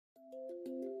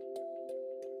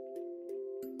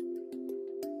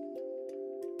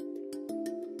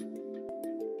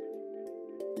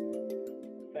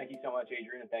much,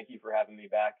 Adrian, and thank you for having me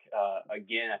back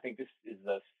again. I think this is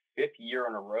the 5th year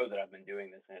in a row that I've been doing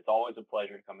this, and it's always a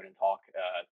pleasure to come in and talk,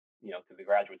 to the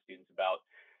graduate students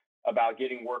about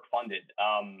getting work funded. So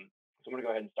I'm going to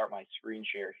go ahead and start my screen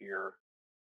share here.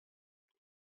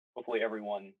 Hopefully,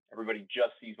 everybody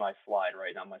just sees my slide,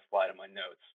 right? Not my slide and my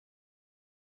notes.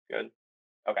 Good.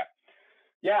 Okay.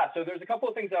 Yeah. So there's a couple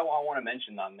of things that I want to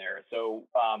mention on there. So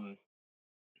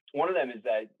one of them is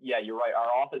that, yeah, you're right.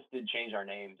 Our office did change our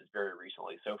names very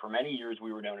recently. So for many years,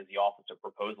 we were known as the Office of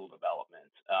Proposal Development.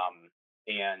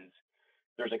 And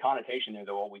there's a connotation there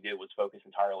that what we did was focus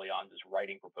entirely on just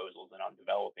writing proposals and on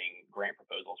developing grant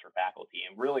proposals for faculty.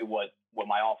 And really what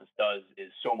my office does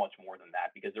is so much more than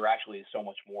that, because there actually is so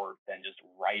much more than just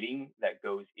writing that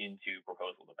goes into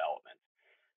proposal development.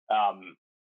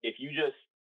 If you just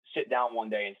sit down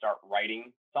one day and start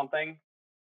writing something,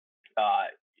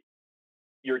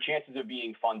 your chances of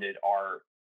being funded are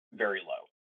very low,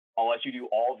 unless you do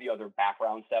all the other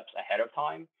background steps ahead of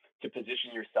time to position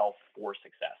yourself for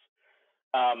success.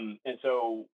 And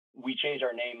so we changed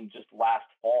our name just last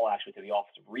fall, actually, to the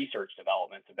Office of Research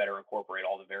Development to better incorporate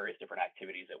all the various different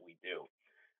activities that we do.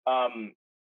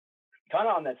 Kind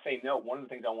of on that same note, one of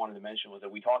the things I wanted to mention was that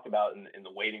we talked about in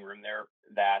the waiting room there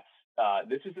that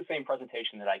this is the same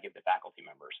presentation that I give to faculty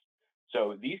members.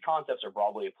 So these concepts are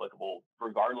broadly applicable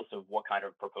regardless of what kind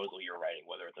of proposal you're writing,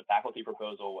 whether it's a faculty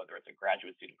proposal, whether it's a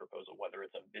graduate student proposal, whether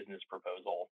it's a business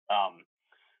proposal.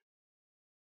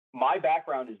 My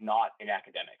background is not in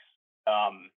academics.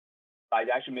 I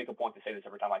actually make a point to say this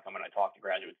every time I come and I talk to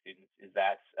graduate students, is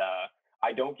that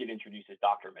I don't get introduced as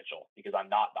Dr. Mitchell because I'm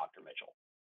not Dr. Mitchell.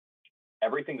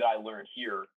 Everything that I learned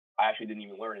here, I actually didn't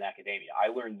even learn in academia.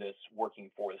 I learned this working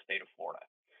for the state of Florida,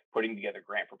 putting together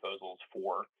grant proposals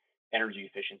for energy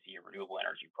efficiency and renewable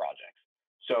energy projects.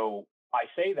 So I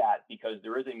say that because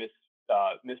there is a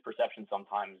misperception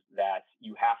sometimes that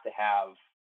you have to have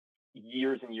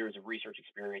years and years of research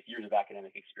experience, years of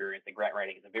academic experience. The grant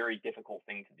writing is a very difficult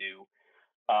thing to do,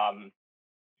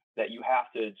 that you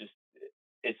have to just,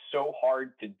 it's so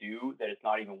hard to do that it's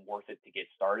not even worth it to get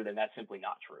started. And that's simply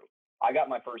not true. I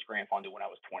got my first grant funded when I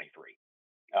was 23.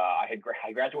 I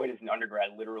graduated as an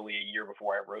undergrad literally a year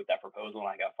before I wrote that proposal, and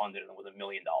I got funded, and it was $1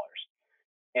 million.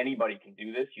 Anybody can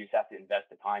do this. You just have to invest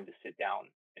the time to sit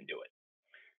down and do it.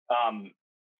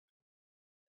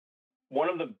 One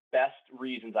of the best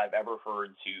reasons I've ever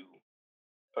heard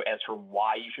as for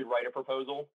why you should write a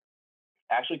proposal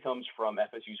actually comes from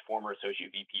FSU's former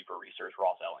Associate VP for Research,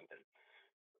 Ross Ellington.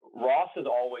 Ross has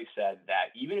always said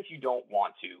that even if you don't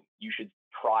want to, you should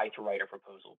try to write a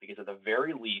proposal, because at the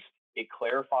very least, it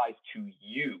clarifies to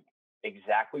you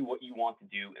exactly what you want to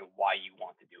do and why you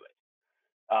want to do it.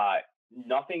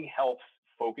 Nothing helps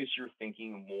focus your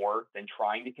thinking more than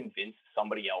trying to convince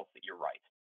somebody else that you're right.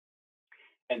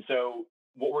 And so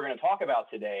what we're going to talk about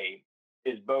today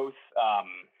is both,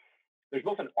 there's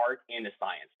both an art and a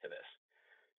science to this.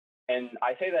 And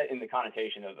I say that in the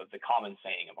connotation of the common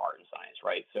saying of art and science,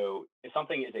 right? So if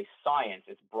something is a science,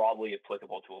 it's broadly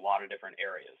applicable to a lot of different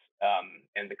areas,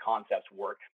 and the concepts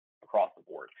work across the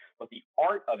board. But the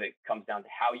art of it comes down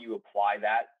to how you apply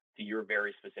that to your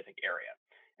very specific area.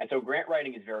 And so grant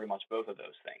writing is very much both of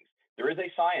those things. There is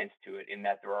a science to it in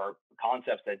that there are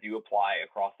concepts that do apply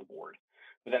across the board,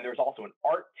 but then there's also an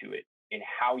art to it in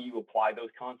how you apply those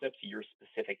concepts to your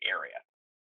specific area.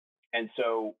 And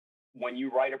so when you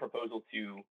write a proposal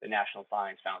to the National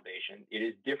Science Foundation, it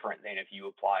is different than if you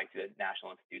apply to the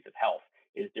National Institutes of Health.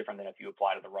 It is different than if you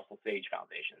apply to the Russell Sage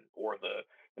Foundation or the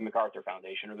MacArthur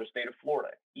Foundation or the state of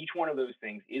Florida. Each one of those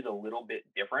things is a little bit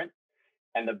different.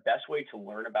 And the best way to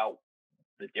learn about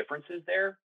the differences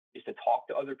there is to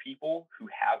talk to other people who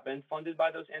have been funded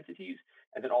by those entities,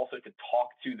 and then also to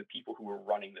talk to the people who are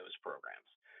running those programs.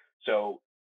 So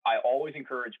I always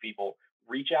encourage people,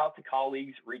 reach out to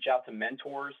colleagues, reach out to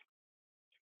mentors,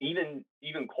 even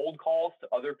cold calls to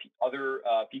other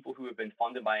people who have been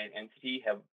funded by an entity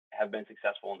have been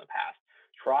successful in the past.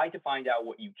 Try to find out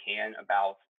what you can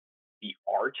about the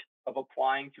art of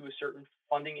applying to a certain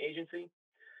funding agency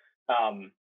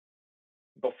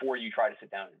before you try to sit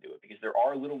down and do it, because there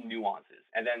are little nuances.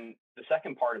 And then the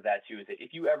second part of that too is that if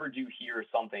you ever do hear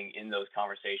something in those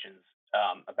conversations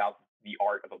about the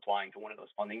art of applying to one of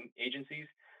those funding agencies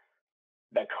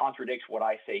that contradicts what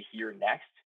I say here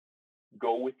next,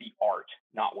 go with the art,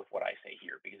 not with what I say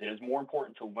here, because it is more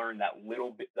important to learn that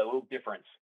little difference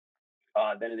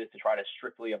than it is to try to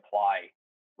strictly apply,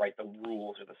 right, the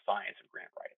rules or the science of grant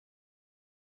writing.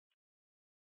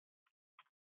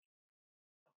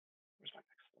 Where's my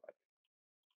next slide?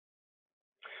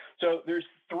 So there's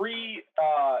three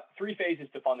phases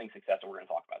to funding success that we're going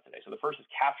to talk about today. So the first is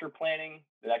capture planning,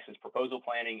 the next is proposal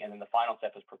planning, and then the final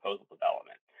step is proposal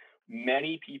development.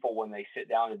 Many people, when they sit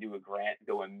down to do a grant,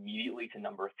 go immediately to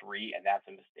number 3, and that's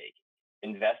a mistake.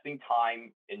 Investing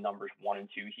time in numbers 1 and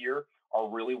 2 here are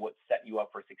really what set you up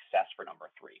for success for number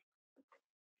 3.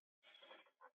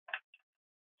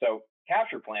 So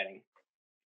capture planning.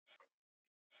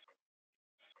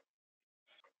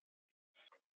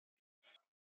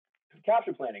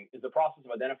 Capture planning is the process of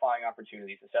identifying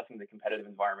opportunities, assessing the competitive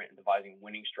environment, and devising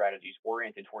winning strategies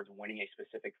oriented towards winning a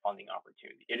specific funding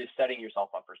opportunity. It is setting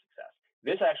yourself up for success.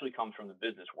 This actually comes from the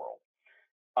business world.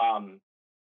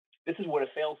 This is what a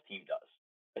sales team does.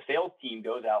 A sales team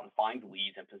goes out and finds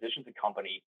leads and positions a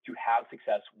company to have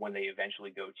success when they eventually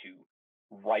go to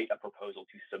write a proposal,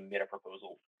 to submit a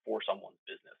proposal for someone's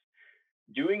business.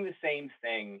 Doing the same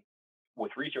thing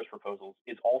with research proposals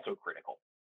is also critical.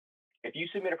 If you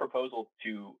submit a proposal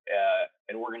to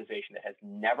an organization that has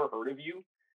never heard of you,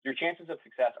 your chances of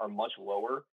success are much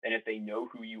lower than if they know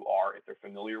who you are, if they're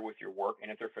familiar with your work, and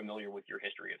if they're familiar with your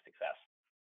history of success.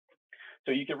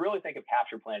 So you can really think of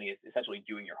capture planning as essentially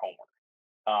doing your homework,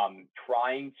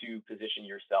 trying to position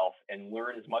yourself and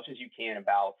learn as much as you can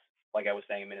about, like I was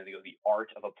saying a minute ago, the art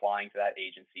of applying to that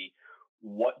agency.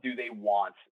 What do they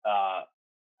want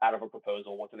out of a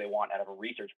proposal? What do they want out of a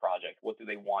research project? What do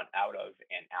they want out of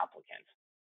an applicant?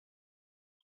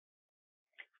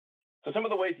 So some of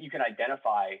the ways that you can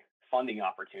identify funding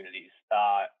opportunities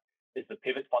is the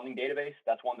Pivot Funding Database.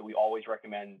 That's one that we always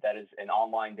recommend. That is an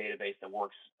online database that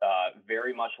works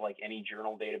very much like any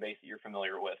journal database that you're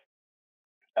familiar with.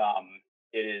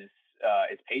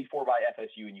 It's paid for by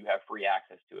FSU and you have free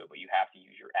access to it, but you have to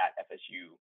use your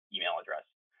 @FSU email address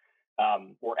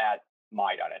or at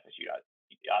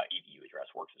my.fsu.edu address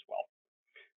works as well.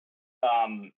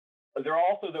 There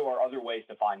are other ways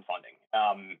to find funding.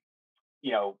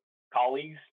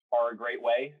 Colleagues are a great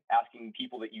way, asking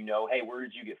people that you know, hey, where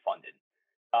did you get funded?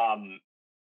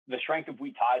 The strength of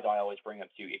weak ties I always bring up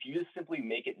too. If you just simply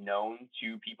make it known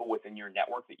to people within your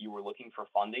network that you were looking for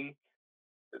funding,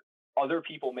 other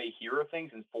people may hear of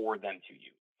things and forward them to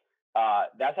you.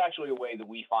 That's actually a way that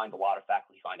we find a lot of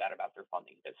faculty find out about their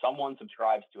funding. That someone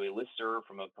subscribes to a listserv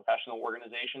from a professional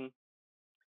organization,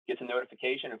 gets a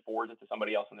notification and forwards it to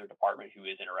somebody else in their department who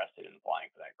is interested in applying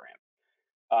for that grant.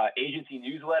 Agency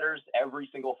newsletters, every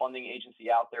single funding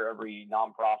agency out there, every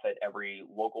nonprofit, every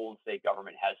local and state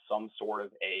government has some sort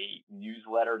of a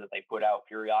newsletter that they put out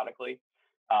periodically.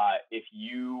 If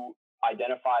you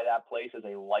identify that place as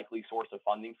a likely source of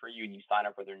funding for you and you sign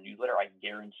up for their newsletter, I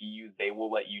guarantee you they will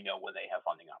let you know when they have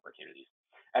funding opportunities.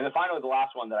 And then finally, the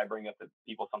last one that I bring up that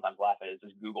people sometimes laugh at is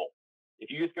Google. If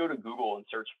you just go to Google and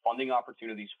search funding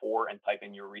opportunities for and type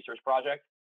in your research project,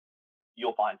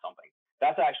 you'll find something.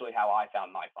 That's actually how I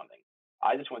found my funding.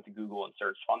 I just went to Google and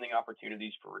searched funding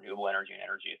opportunities for renewable energy and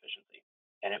energy efficiency,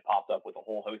 and it popped up with a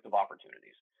whole host of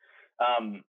opportunities.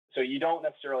 So you don't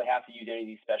necessarily have to use any of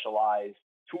these specialized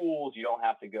tools. You don't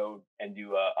have to go and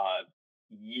do a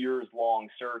years-long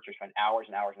search or spend hours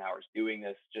and hours and hours doing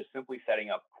this. Just simply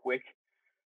setting up quick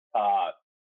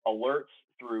alerts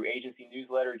through agency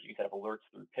newsletters. You can set up alerts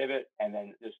through Pivot, and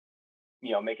then just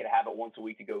make it a habit once a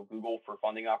week to go Google for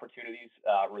funding opportunities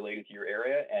related to your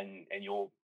area, and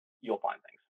you'll find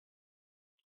things.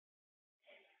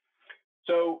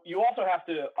 So you also have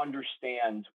to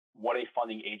understand what a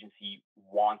funding agency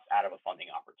wants out of a funding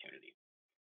opportunity,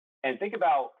 and think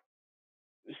about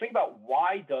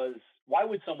why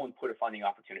would someone put a funding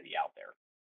opportunity out there?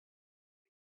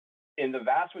 In the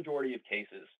vast majority of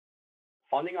cases,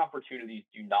 funding opportunities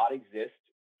do not exist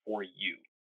for you.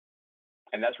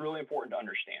 And that's really important to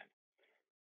understand.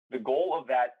 The goal of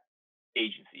that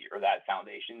agency or that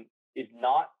foundation is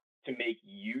not to make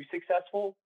you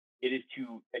successful. It is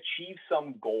to achieve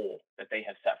some goal that they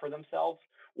have set for themselves,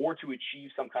 or to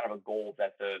achieve some kind of a goal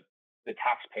that the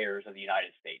taxpayers of the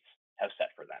United States have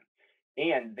set for them.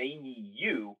 And they need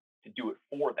you to do it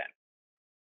for them.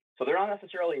 So they're not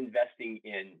necessarily investing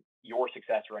in your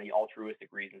success or any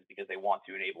altruistic reasons because they want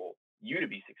to enable you to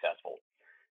be successful.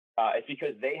 It's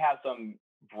because they have some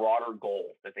broader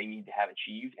goal that they need to have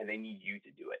achieved, and they need you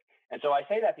to do it. And so I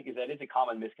say that because that is a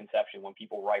common misconception when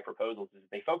people write proposals, is that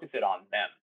they focus it on them.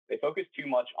 They focus too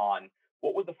much on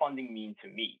what would the funding mean to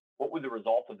me? What would the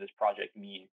results of this project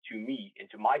mean to me and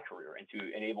to my career and to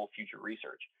enable future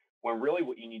research? When really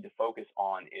what you need to focus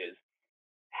on is,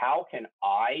 how can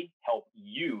I help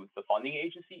you, the funding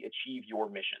agency, achieve your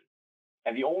mission?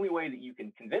 And the only way that you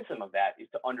can convince them of that is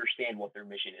to understand what their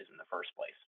mission is in the first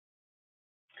place.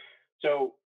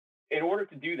 So in order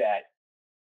to do that,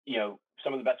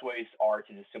 some of the best ways are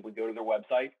to just simply go to their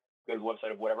website go to the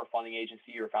website of whatever funding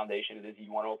agency or foundation it is that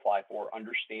you want to apply for,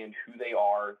 understand who they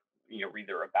are, read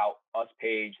their About Us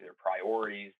page, their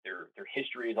priorities, their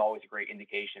history is always a great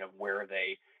indication of where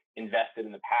they invested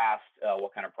in the past,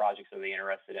 what kind of projects are they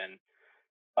interested in,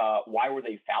 why were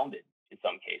they founded in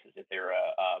some cases, if they're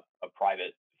a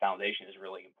private foundation is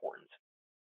really important.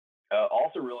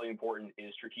 Also really important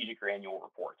is strategic or annual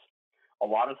reports. A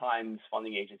lot of times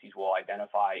funding agencies will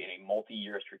identify in a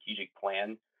multi-year strategic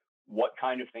plan what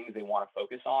kind of things they want to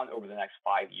focus on over the next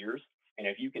 5 years. And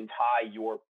if you can tie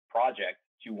your project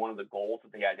to one of the goals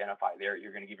that they identify there,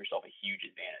 you're going to give yourself a huge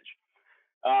advantage.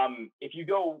 If you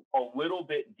go a little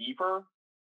bit deeper,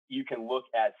 you can look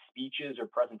at speeches or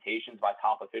presentations by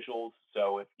top officials.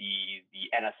 So if the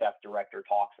NSF director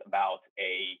talks about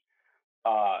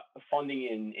funding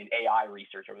in AI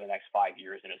research over the next 5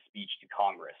 years in a speech to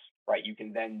Congress, right? You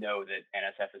can then know that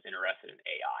NSF is interested in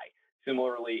AI.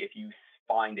 Similarly, if you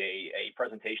find a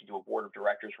presentation to a board of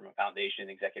directors from a foundation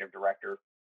executive director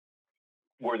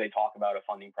where they talk about a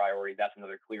funding priority, that's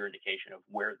another clear indication of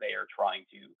where they are trying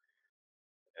to,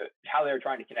 how they're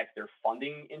trying to connect their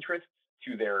funding interests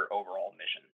to their overall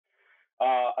mission.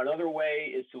 Another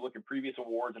way is to look at previous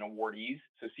awards and awardees.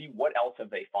 So see what else have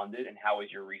they funded and how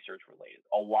is your research related.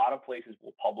 A lot of places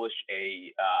will publish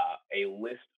a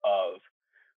list of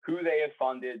who they have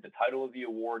funded, the title of the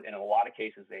award, and in a lot of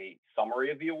cases, a summary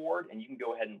of the award. And you can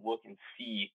go ahead and look and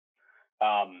see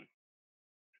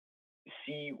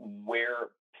where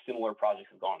similar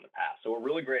projects have gone in the past. So a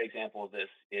really great example of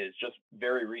this is just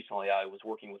very recently, I was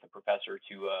working with a professor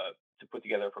to put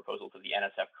together a proposal to the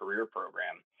NSF career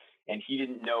program, and he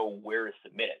didn't know where to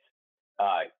submit it.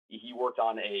 He worked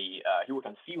on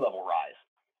sea level rise,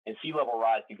 and sea level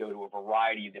rise could go to a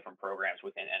variety of different programs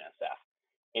within NSF.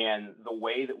 And the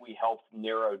way that we helped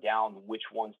narrow down which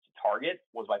ones to target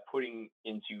was by putting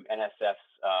into NSF's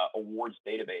awards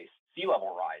database sea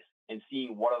level rise and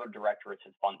seeing what other directorates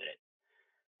had funded it.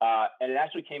 And it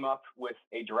actually came up with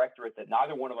a directorate that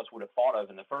neither one of us would have thought of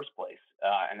in the first place,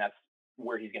 and that's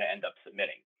where he's going to end up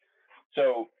submitting.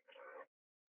 So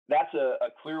that's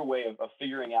a clear way of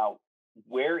figuring out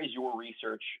where is your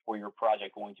research or your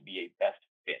project going to be a best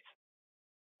fit.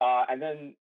 And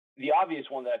then the obvious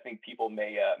one that I think people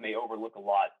may overlook a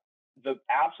lot, the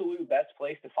absolute best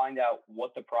place to find out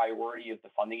what the priority of the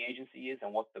funding agency is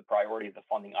and what the priority of the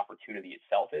funding opportunity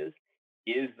itself is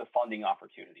the funding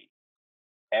opportunity.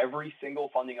 Every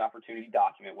single funding opportunity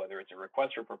document, whether it's a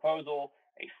request for proposal,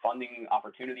 a funding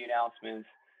opportunity announcement,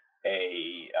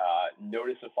 a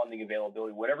notice of funding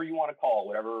availability, whatever you want to call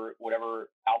it, whatever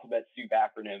alphabet soup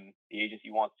acronym the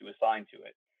agency wants to assign to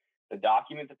it, the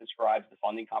document that describes the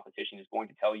funding competition is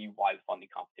going to tell you why the funding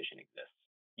competition exists.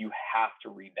 You have to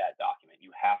read that document.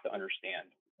 You have to understand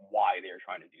why they're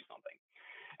trying to do something.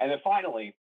 And then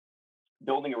finally,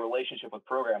 building a relationship with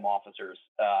program officers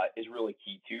is really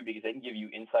key too, because they can give you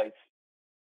insights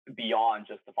beyond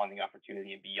just the funding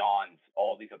opportunity and beyond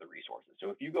all of these other resources. So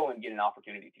if you go and get an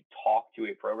opportunity to talk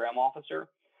to a program officer,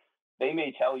 they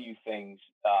may tell you things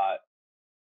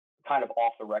kind of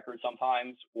off the record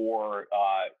sometimes, or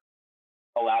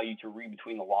allow you to read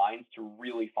between the lines to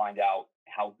really find out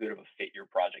how good of a fit your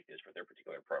project is for their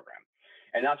particular program.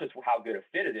 And not just how good a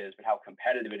fit it is, but how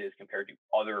competitive it is compared to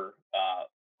other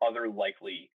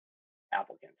likely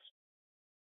applicants.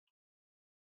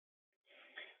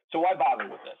 So why bother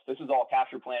with this? This is all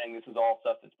capture planning. This is all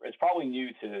stuff it's probably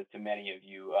new to many of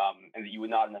you, and that you would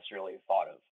not necessarily have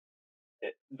thought of.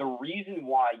 The reason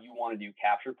why you want to do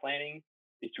capture planning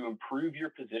is to improve your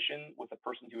position with the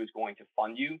person who is going to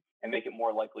fund you and make it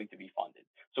more likely to be funded.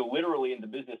 So literally in the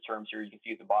business terms here, you can see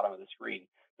at the bottom of the screen,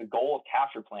 the goal of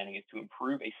capture planning is to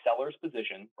improve a seller's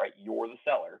position, right? You're the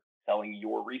seller selling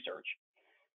your research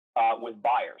with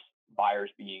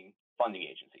buyers being funding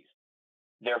agencies,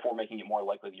 therefore making it more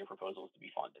likely that your proposal is to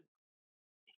be funded.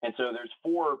 And so there's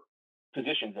 4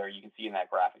 positions there you can see in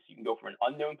that graphic. So you can go from an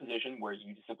unknown position where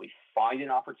you just simply find an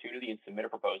opportunity and submit a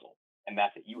proposal. And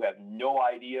that's it. You have no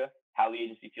idea how the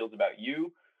agency feels about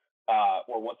you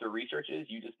or what their research is.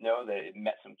 You just know that it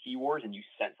met some keywords and you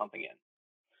sent something in.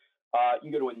 You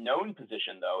can go to a known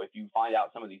position, though, if you find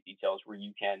out some of these details where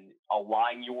you can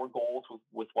align your goals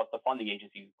with what the funding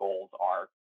agency's goals are,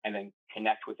 and then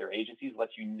connect with their agencies,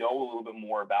 lets you know a little bit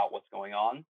more about what's going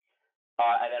on.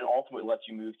 And then ultimately lets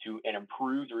you move to an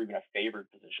improved or even a favored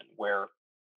position where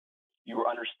you are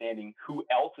understanding who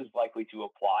else is likely to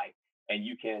apply, and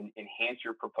you can enhance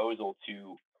your proposal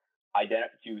to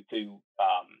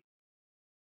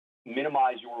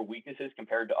minimize your weaknesses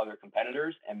compared to other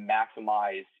competitors and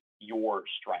maximize your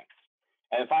strengths.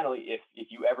 And then finally, if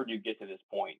you ever do get to this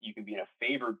point, you can be in a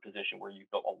favored position where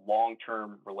you've built a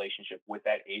long-term relationship with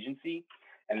that agency,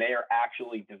 and they are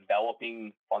actually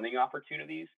developing funding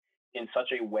opportunities in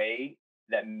such a way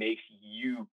that makes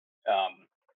you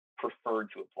preferred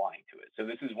to applying to it. So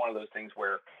this is one of those things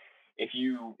where if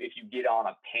you get on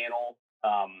a panel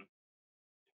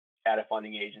at a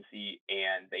funding agency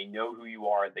and they know who you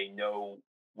are, they know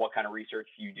what kind of research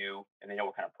you do, and they know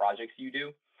what kind of projects you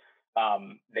do,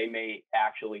 they may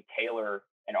actually tailor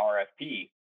an RFP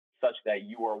such that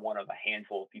you are one of a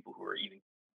handful of people who are even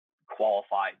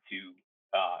qualified to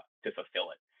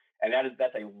fulfill it. And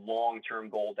that's a long-term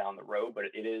goal down the road, but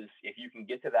it is, if you can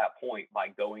get to that point by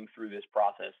going through this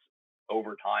process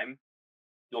over time,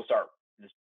 you'll start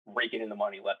just raking in the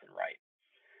money left and right.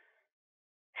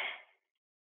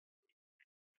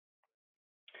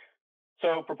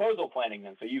 So proposal planning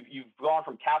then. So you've gone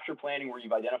from capture planning, where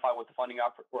you've identified what the funding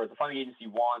agency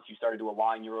wants. You started to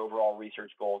align your overall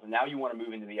research goals, and now you want to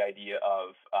move into the idea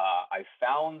of I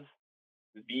found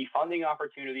the funding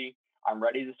opportunity. I'm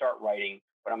ready to start writing,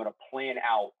 but I'm going to plan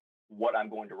out what I'm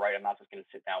going to write. I'm not just going to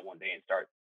sit down one day and start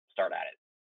at it.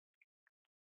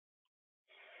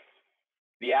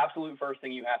 The absolute first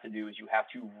thing you have to do is you have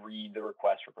to read the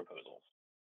request for proposals.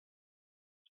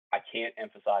 I can't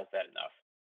emphasize that enough.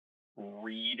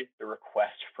 Read the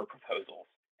request for proposals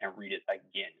and read it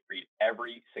again. Read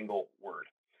every single word.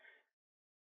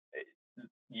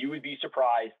 You would be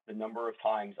surprised the number of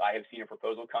times I have seen a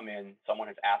proposal come in. Someone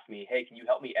has asked me, hey, can you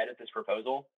help me edit this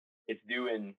proposal? It's due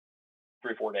in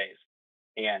 3 or 4 days.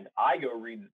 And I go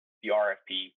read the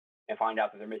RFP and find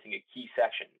out that they're missing a key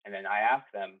section. And then I ask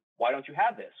them, why don't you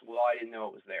have this? Well, I didn't know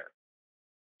it was there.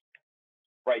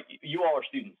 Right, you all are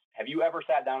students. Have you ever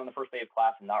sat down on the first day of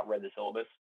class and not read the syllabus?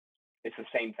 It's the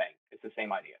same thing. It's the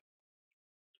same idea.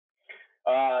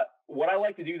 What I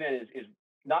like to do then is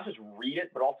not just read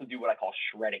it, but also do what I call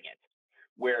shredding it,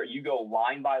 where you go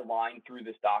line by line through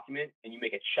this document and you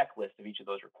make a checklist of each of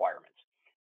those requirements.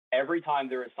 Every time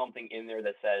there is something in there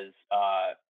that says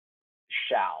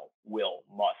shall, will,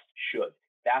 must, should,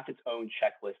 that's its own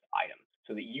checklist item,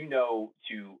 so that you know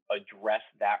to address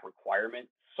that requirement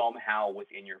somehow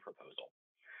within your proposal.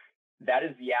 That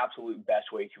is the absolute best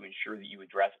way to ensure that you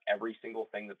address every single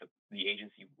thing that the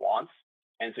agency wants,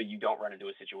 and so you don't run into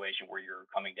a situation where you're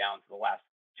coming down to the last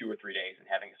 2 or 3 days and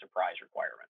having a surprise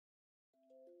requirement.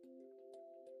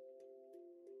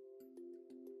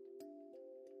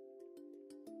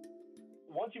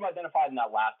 Once you've identified in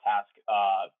that last task,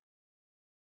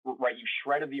 right, you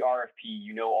shredded the RFP,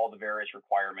 you know all the various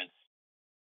requirements.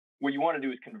 What you want to do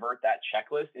is convert that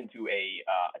checklist into a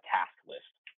task list.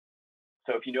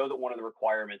 So if you know that one of the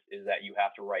requirements is that you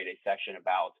have to write a section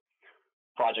about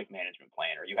project management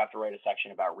plan, or you have to write a section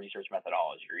about research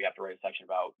methodology, or you have to write a section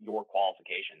about your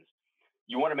qualifications,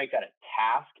 you want to make that a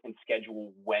task and schedule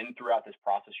when throughout this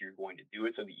process you're going to do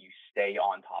it, so that you stay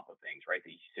on top of things, right?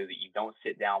 So that you don't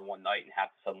sit down one night and have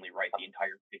to suddenly write the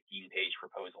entire 15-page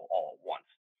proposal all at once.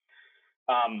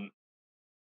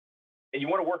 And you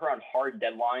want to work around hard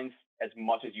deadlines as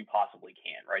much as you possibly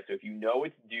can, right? So if you know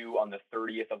it's due on the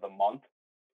 30th of the month,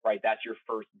 right, that's your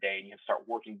first day, and you have to start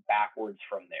working backwards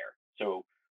from there. So,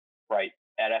 right,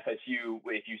 at FSU,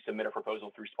 if you submit a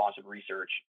proposal through sponsored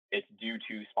research, it's due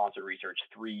to sponsored research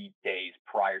 3 days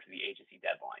prior to the agency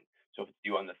deadline. So if it's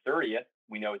due on the 30th,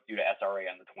 we know it's due to SRA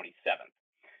on the 27th.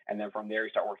 And then from there,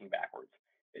 you start working backwards.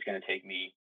 It's going to take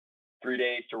me 3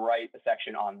 days to write a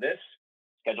section on this,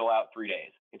 schedule out 3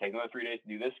 days. It takes another 3 days to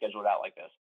do this, schedule it out like this.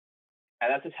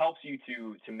 And that just helps you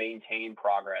to maintain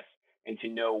progress and to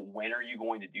know when are you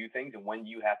going to do things and when do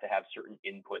you have to have certain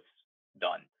inputs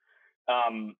done.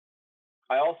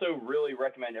 I also really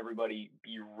recommend everybody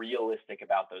be realistic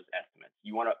about those estimates.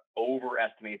 You want to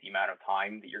overestimate the amount of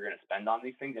time that you're going to spend on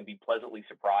these things and be pleasantly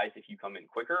surprised if you come in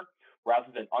quicker,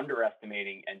 rather than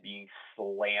underestimating and being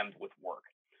slammed with work.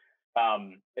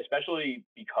 Especially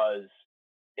because,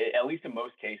 at least in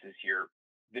most cases here,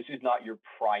 this is not your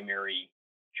primary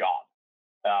job.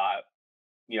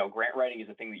 Grant writing is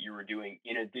a thing that you were doing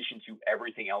in addition to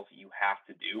everything else that you have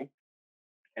to do.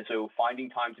 And so finding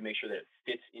time to make sure that it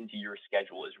fits into your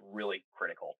schedule is really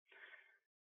critical.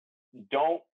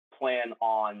 Don't plan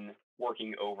on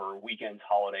working over weekends,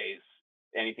 holidays,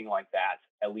 anything like that,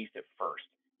 at least at first.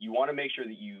 You want to make sure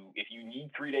that if you need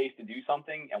 3 days to do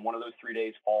something and one of those 3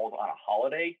 days falls on a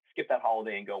holiday, skip that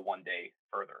holiday and go 1 day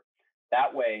further.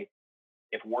 That way,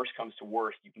 if worst comes to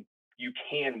worst, you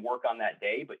can work on that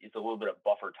day, but it's a little bit of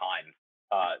buffer time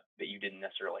that you didn't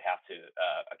necessarily have to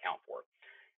account for.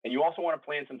 And you also want to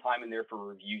plan some time in there for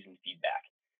reviews and feedback.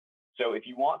 So if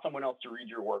you want someone else to read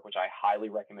your work, which I highly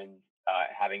recommend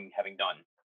having done,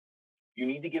 you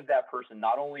need to give that person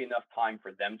not only enough time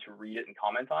for them to read it and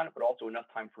comment on it, but also enough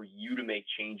time for you to make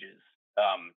changes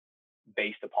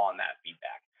based upon that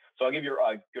feedback. So I'll give you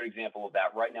a good example of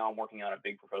that. Right now, I'm working on a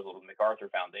big proposal with the MacArthur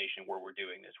Foundation where we're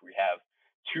doing this. We have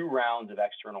 2 rounds of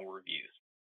external reviews.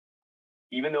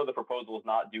 Even though the proposal is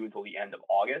not due until the end of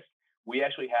August, we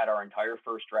actually had our entire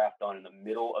first draft done in the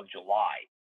middle of July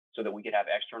so that we could have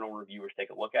external reviewers take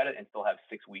a look at it and still have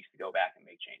 6 weeks to go back and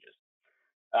make changes.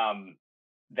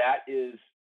 That is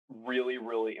really,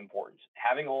 really important.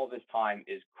 Having all of this time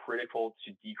is critical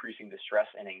to decreasing the stress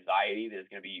and anxiety that is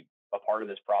going to be a part of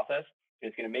this process.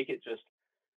 It's going to make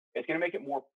it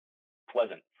more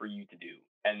pleasant for you to do.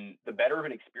 And the better of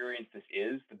an experience this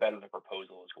is, the better the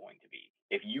proposal is going to be.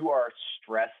 If you are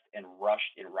stressed and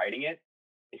rushed in writing it,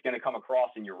 it's going to come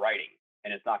across in your writing,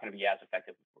 and it's not going to be as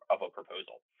effective of a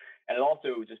proposal. And it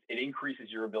also it increases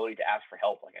your ability to ask for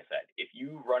help. Like I said, if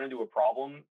you run into a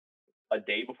problem a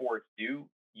day before it's due,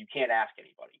 you can't ask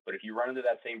anybody. But if you run into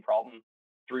that same problem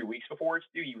 3 weeks before it's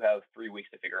due, you have 3 weeks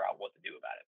to figure out what to do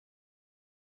about it.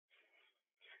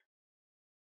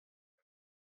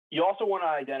 You also want to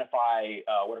identify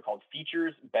what are called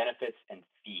features, benefits, and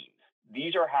themes.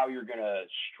 These are how you're going to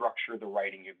structure the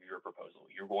writing of your proposal.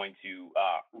 You're going to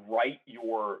write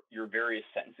your various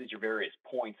sentences, your various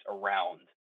points around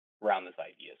this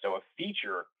idea. So a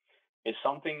feature is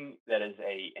something that is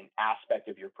an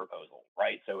aspect of your proposal,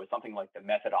 right? So it's something like the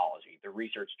methodology, the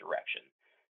research direction.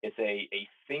 It's a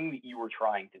thing that you were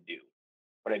trying to do.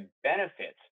 But a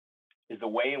benefit is the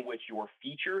way in which your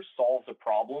feature solves a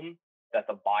problem that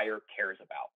the buyer cares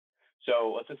about.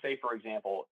 So let's just say, for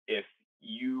example, if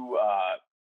you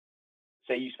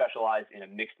say you specialize in a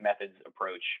mixed methods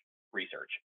approach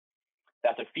research,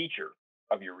 that's a feature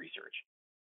of your research.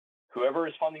 Whoever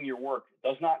is funding your work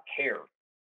does not care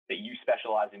that you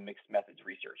specialize in mixed methods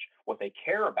research. What they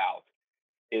care about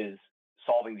is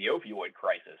solving the opioid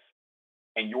crisis,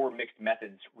 and your mixed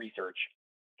methods research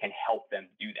can help them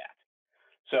do that.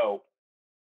 So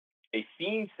a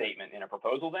theme statement in a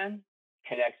proposal then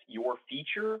connects your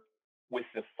feature with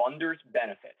the funder's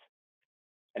benefit.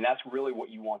 And that's really what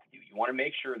you want to do. You want to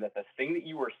make sure that the thing that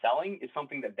you are selling is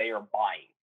something that they are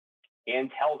buying, and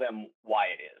tell them why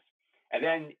it is. And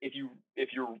then if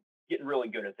you're getting really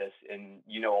good at this and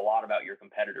you know a lot about your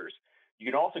competitors, you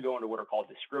can also go into what are called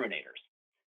discriminators,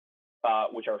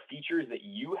 which are features that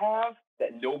you have that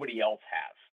nobody else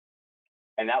has.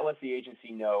 And that lets the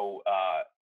agency know,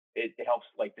 it helps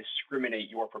like discriminate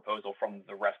your proposal from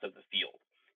the rest of the field,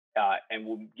 and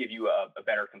will give you a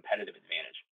better competitive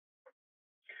advantage.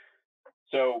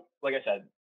 So, like I said,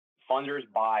 funders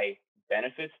buy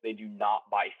benefits, they do not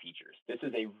buy features. This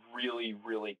is a really,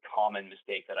 really common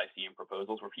mistake that I see in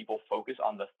proposals where people focus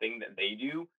on the thing that they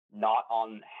do, not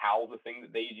on how the thing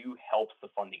that they do helps the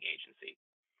funding agency.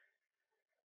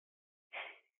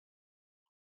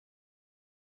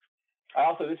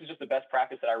 This is just the best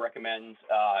practice that I recommend.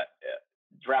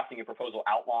 Drafting a proposal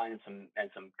outline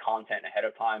and some content ahead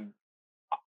of time.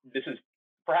 This is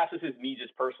me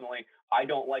just personally. I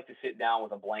don't like to sit down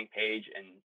with a blank page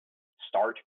and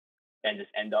start and just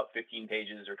end up 15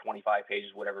 pages or 25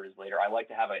 pages, whatever it is later. I like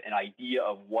to have an idea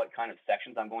of what kind of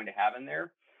sections I'm going to have in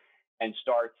there and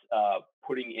start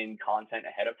putting in content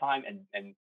ahead of time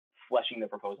and fleshing the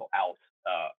proposal out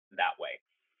that way.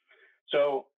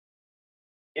 So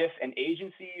if an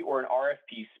agency or an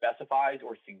RFP specifies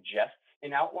or suggests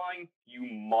an outline, you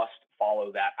must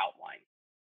follow that outline.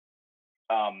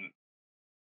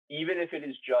 Even if it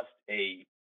is just a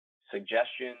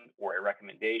suggestion or a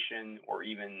recommendation, or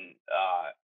even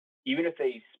if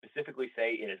they specifically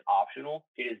say it is optional,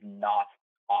 it is not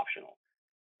optional.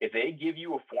 If they give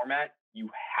you a format, you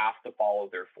have to follow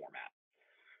their format,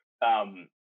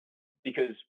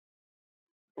 because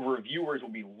reviewers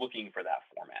will be looking for that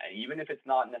format. And even if it's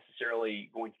not necessarily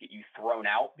going to get you thrown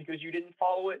out because you didn't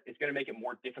follow it, it's going to make it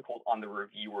more difficult on the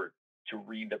reviewer to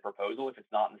read the proposal if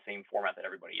it's not in the same format that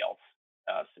everybody else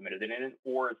submitted it in,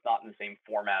 or it's not in the same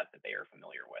format that they are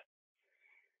familiar with.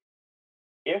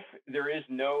 If there is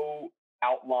no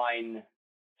outline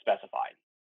specified,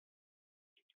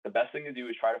 the best thing to do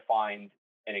is try to find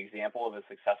an example of a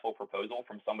successful proposal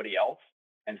from somebody else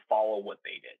and follow what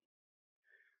they did.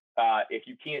 If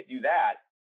you can't do that,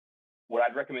 what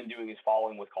I'd recommend doing is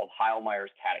following what's called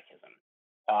Heilmeyer's Catechism.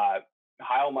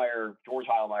 George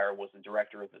Heilmeyer was the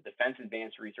director of the Defense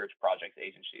Advanced Research Projects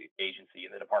Agency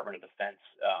in the Department of Defense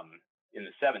in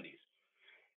the 70s.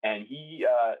 And he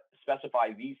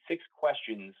specified these 6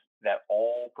 questions that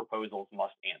all proposals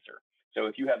must answer. So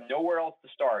if you have nowhere else to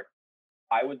start,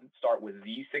 I would start with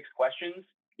these 6 questions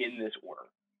in this order.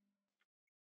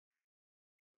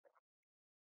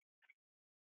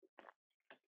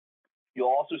 You'll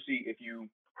also see, if you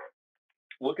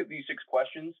look at these 6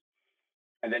 questions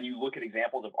and then you look at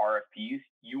examples of RFPs,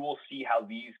 you will see how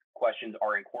these questions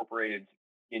are incorporated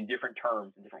in different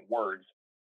terms and different words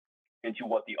into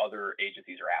what the other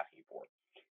agencies are asking for.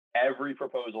 Every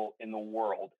proposal in the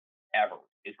world ever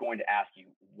is going to ask you,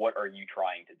 what are you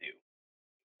trying to do?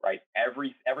 Right?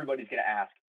 Everybody's going to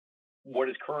ask, what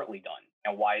is currently done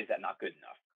and why is that not good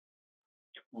enough?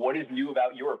 What is new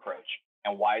about your approach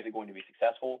and why is it going to be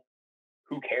successful?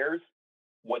 Who cares?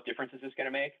 What difference is this going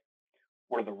to make?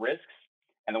 What are the risks?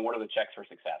 And then what are the checks for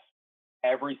success?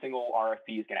 Every single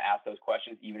RFP is going to ask those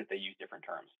questions, even if they use different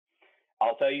terms.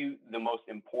 I'll tell you the most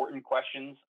important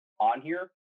questions on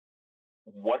here.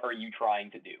 What are you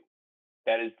trying to do?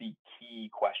 That is the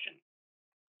key question.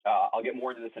 I'll get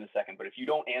more into this in a second, but if you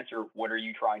don't answer what are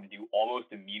you trying to do almost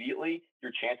immediately,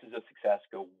 your chances of success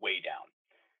go way down.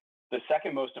 The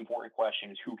second most important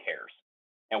question is who cares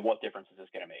and what difference is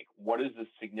this going to make? What is the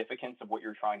significance of what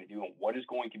you're trying to do and what is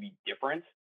going to be different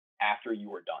after you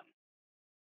are done?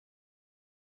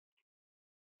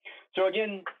 So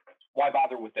again, why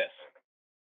bother with this?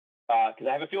 Because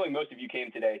I have a feeling most of you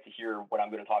came today to hear what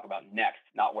I'm going to talk about next,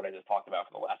 not what I just talked about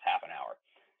for the last half an hour.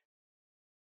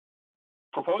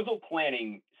 Proposal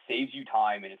planning saves you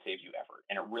time and it saves you effort,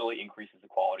 and it really increases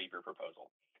the quality of your proposal.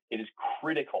 It is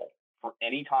critical for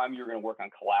any time you're going to work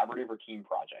on collaborative or team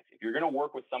projects. If you're going to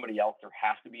work with somebody else, there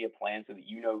has to be a plan so that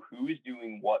you know who is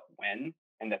doing what when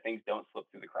and that things don't slip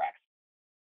through the cracks.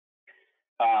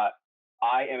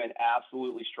 I am an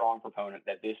absolutely strong proponent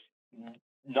that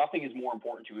nothing is more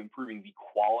important to improving the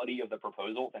quality of the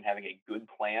proposal than having a good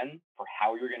plan for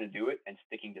how you're going to do it and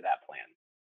sticking to that plan.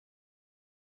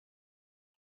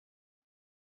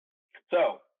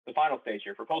 So the final stage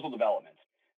here, proposal development.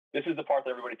 This is the part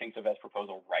that everybody thinks of as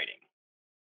proposal writing.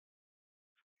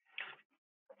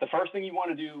 The first thing you want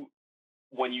to do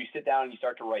when you sit down and you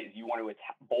start to write is you want to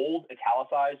bold,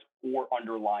 italicize, or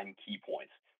underline key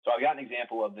points. So I've got an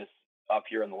example of this up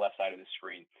here on the left side of the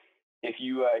screen. If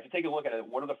you take a look at it,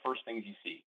 what are the first things you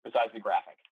see besides the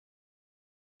graphic?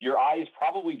 Your eye is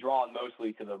probably drawn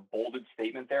mostly to the bolded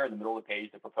statement there in the middle of the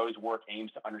page. The proposed work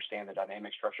aims to understand the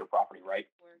dynamic structure of property, right?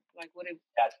 Like what it's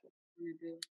going to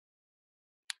do.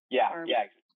 Yeah, or yeah,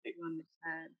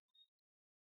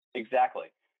 exactly.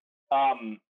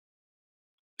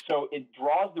 So it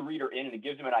draws the reader in and it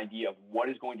gives them an idea of what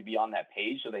is going to be on that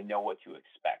page so they know what to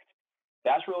expect.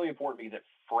 That's really important because it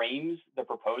frames the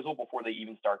proposal before they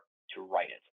even start to write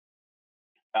it.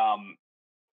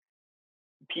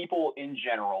 People in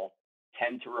general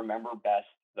tend to remember best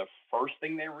the first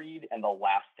thing they read and the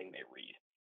last thing they read.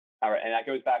 All right, and that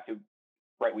goes back to,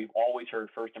 right, we've always heard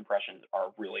first impressions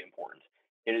are really important.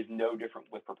 It is no different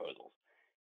with proposals.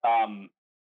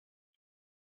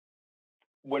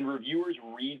 When reviewers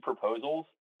read proposals,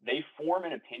 they form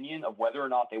an opinion of whether or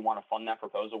not they want to fund that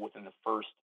proposal within the first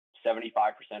 75%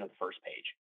 of the first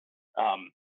page.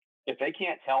 If they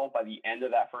can't tell by the end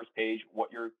of that first page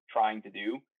what you're trying to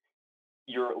do,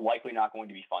 you're likely not going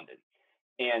to be funded.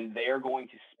 And they are going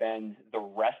to spend the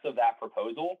rest of that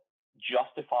proposal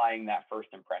justifying that first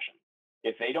impression.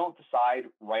 If they don't decide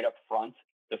right up front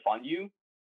to fund you,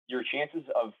 your chances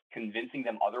of convincing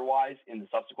them otherwise in the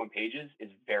subsequent pages is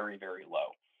very, very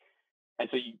low. And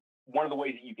so one of the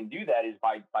ways that you can do that is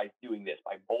by doing this,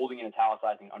 by bolding and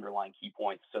italicizing underlying key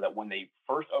points so that when they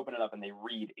first open it up and they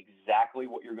read exactly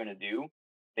what you're going to do,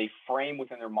 they frame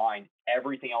within their mind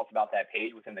everything else about that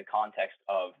page within the context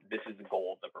of this is the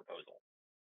goal of the proposal.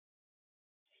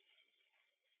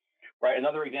 Right,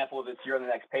 another example of this here on the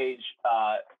next page,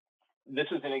 this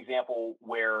is an example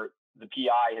where the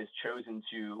PI has chosen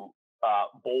to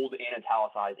bold and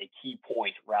italicize a key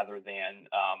point rather than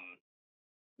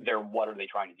their what are they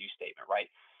trying to do statement, right?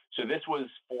 So this was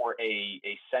for a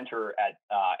center at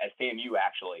FAMU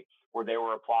actually, where they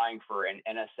were applying for an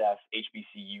NSF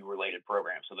HBCU related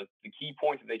program. So the key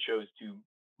point that they chose to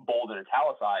bold and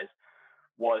italicize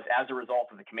was, as a result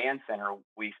of the command center,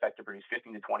 we expect to produce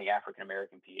 15 to 20 African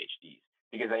American PhDs,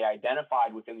 because they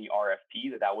identified within the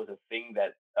RFP that was a thing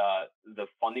that the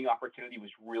funding opportunity was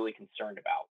really concerned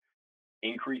about,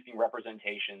 increasing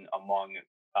representation among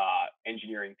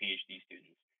engineering PhD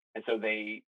students. And so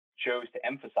they chose to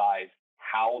emphasize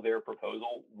how their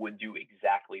proposal would do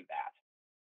exactly that.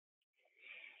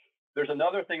 There's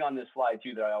another thing on this slide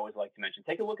too that I always like to mention.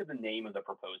 Take a look at the name of the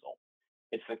proposal.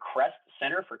 It's the CREST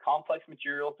Center for Complex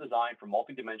Materials Design for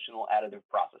Multidimensional Additive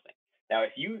Processing. Now,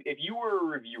 if you were a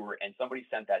reviewer and somebody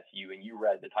sent that to you and you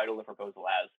read the title of the proposal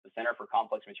as the Center for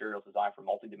Complex Materials Design for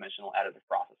Multidimensional Additive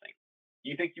Processing, do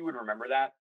you think you would remember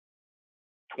that?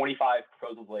 25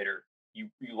 proposals later, you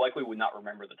likely would not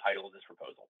remember the title of this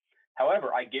proposal.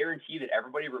 However, I guarantee that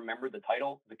everybody remembered the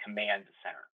title, the command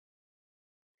center.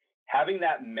 Having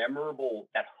that memorable,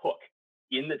 that hook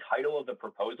in the title of the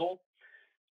proposal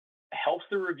helps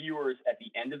the reviewers at the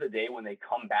end of the day when they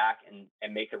come back and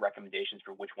make the recommendations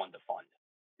for which one to fund.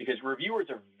 Because reviewers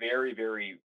are very,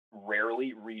 very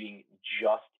rarely reading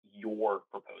just your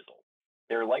proposal.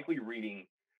 They're likely reading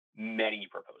many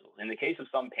proposals. In the case of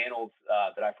some panels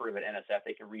that I've heard of at NSF,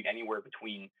 they can read anywhere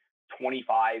between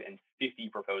 25 and 50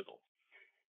 proposals.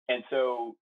 And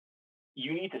so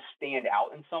you need to stand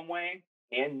out in some way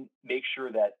and make sure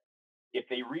that if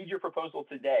they read your proposal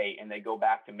today and they go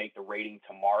back to make the rating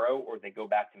tomorrow, or they go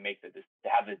back to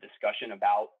have the discussion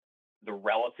about the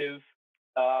relative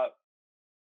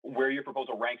where your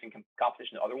proposal ranks in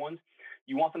competition to other ones,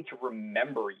 you want them to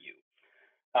remember you.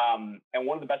 And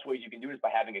one of the best ways you can do it is by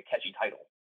having a catchy title.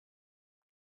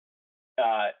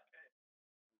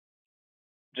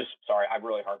 Sorry, I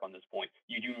really harp on this point.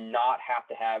 You do not have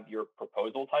to have your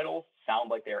proposal titles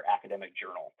sound like they're academic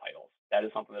journal titles. That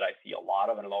is something that I see a lot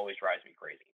of, and it always drives me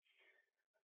crazy.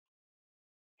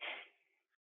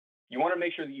 You want to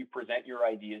make sure that you present your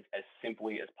ideas as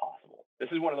simply as possible. This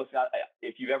is one of those,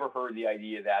 if you've ever heard the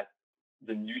idea that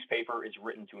the newspaper is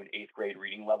written to an 8th grade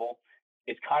reading level,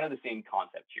 it's kind of the same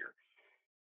concept here.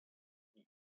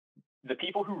 The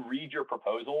people who read your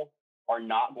proposal are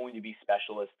not going to be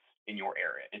specialists in your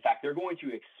area. In fact, they're going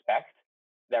to expect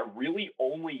that really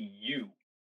only you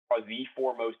are the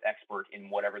foremost expert in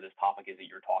whatever this topic is that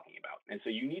you're talking about. And so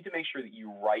you need to make sure that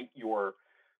you write your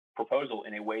proposal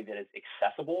in a way that is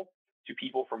accessible to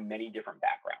people from many different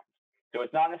backgrounds. So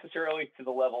it's not necessarily to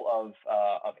the level of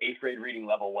 8th grade reading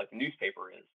level like the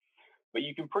newspaper is, but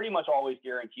you can pretty much always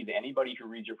guarantee that anybody who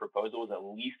reads your proposal is at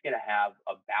least going to have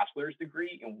a bachelor's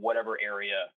degree in whatever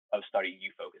area of study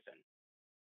you focus in.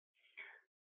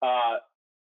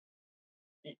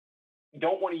 You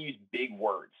don't want to use big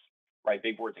words, right?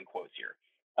 Big words in quotes here.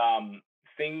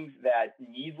 Things that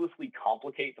needlessly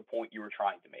complicate the point you were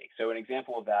trying to make. So an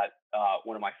example of that,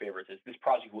 one of my favorites, is this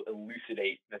project will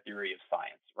elucidate the theory of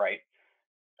science, right?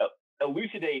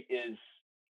 Elucidate is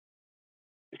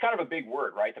kind of a big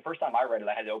word, right? The first time I read it,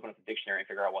 I had to open up the dictionary and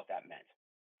figure out what that meant.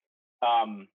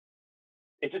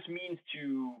 It just means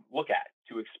to look at,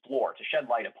 to explore, to shed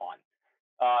light upon.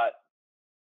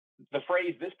 The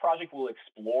phrase, this project will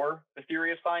explore the theory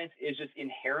of science, is just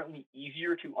inherently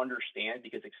easier to understand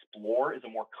because explore is a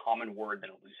more common word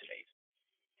than elucidate.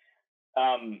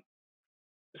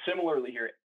 Similarly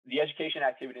here, the education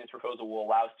activity in this proposal will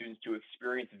allow students to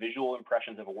experience visual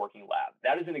impressions of a working lab.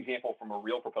 That is an example from a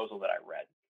real proposal that I read.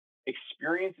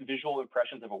 Experience visual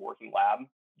impressions of a working lab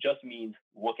just means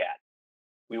look at.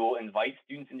 We will invite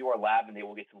students into our lab and they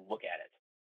will get to look at it.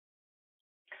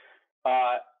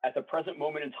 At the present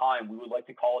moment in time, we would like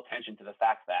to call attention to the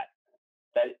fact that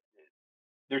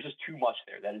there's just too much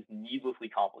there that is needlessly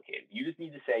complicated. You just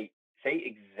need to say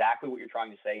exactly what you're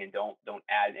trying to say and don't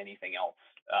add anything else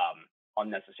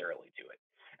unnecessarily to it.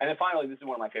 And then finally, this is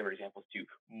one of my favorite examples too,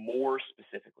 more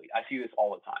specifically. I see this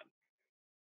all the time.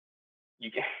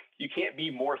 You can't be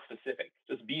more specific.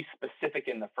 Just be specific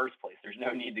in the first place. There's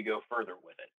no need to go further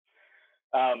with it.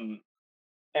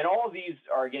 And all of these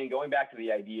are, again, going back to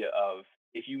the idea of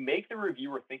if you make the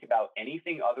reviewer think about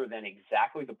anything other than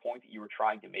exactly the point that you were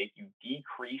trying to make, you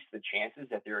decrease the chances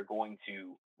that they're going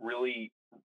to really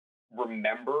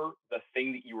remember the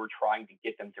thing that you were trying to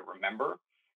get them to remember,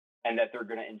 and that they're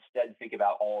going to instead think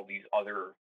about all of these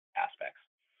other aspects.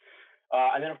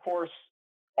 And then, of course,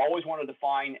 always want to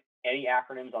define any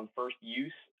acronyms on first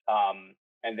use.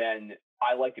 And then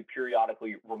I like to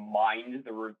periodically remind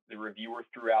the reviewer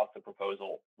throughout the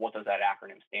proposal, what does that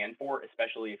acronym stand for,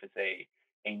 especially if it's a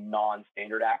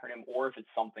non-standard acronym, or if it's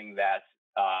something that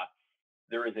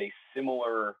there is a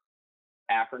similar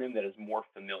acronym that is more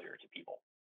familiar to people.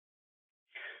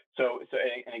 So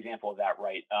an example of that,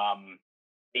 right?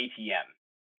 ATM.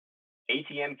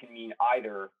 ATM can mean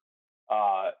either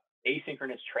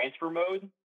asynchronous transfer mode,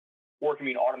 or it can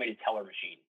mean automated teller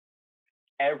machine.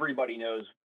 Everybody knows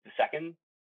the second,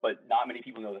 but not many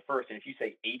people know the first. And if you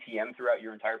say ATM throughout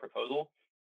your entire proposal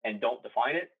and don't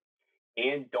define it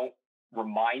and don't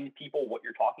remind people what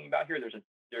you're talking about here,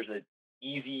 there's an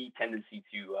easy tendency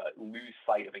to lose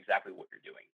sight of exactly what you're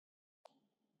doing.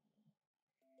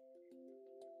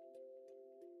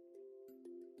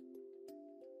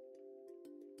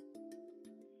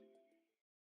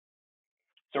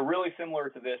 So really similar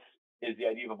to this is the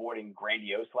idea of avoiding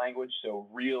grandiose language. So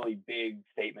really big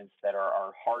statements that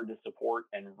are hard to support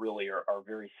and really are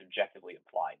very subjectively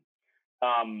applied.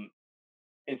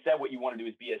 Instead, what you want to do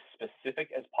is be as specific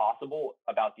as possible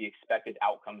about the expected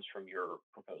outcomes from your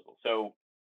proposal. So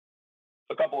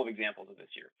A couple of examples of this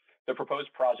here. The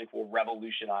proposed project will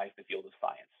revolutionize the field of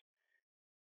science.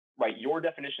 Right, your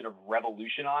definition of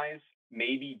revolutionize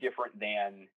may be different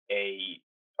than a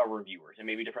reviewer's. It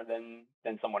may be different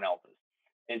than someone else's.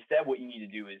 Instead, what you need to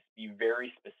do is be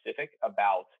very specific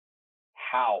about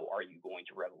how are you going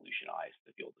to revolutionize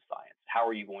the field of science? How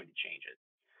are you going to change it?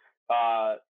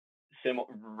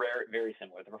 Very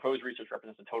similar. The proposed research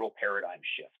represents a total paradigm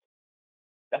shift.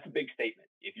 That's a big statement.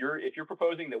 If you're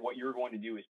proposing that what you're going to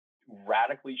do is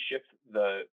radically shift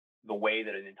the way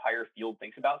that an entire field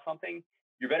thinks about something,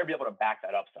 you better be able to back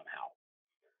that up somehow.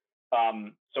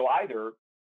 So either,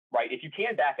 right, if you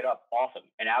can back it up, awesome,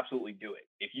 and absolutely do it.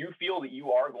 If you feel that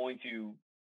you are going to,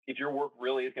 if your work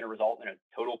really is going to result in a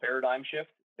total paradigm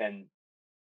shift, then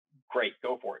great,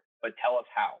 go for it. But tell us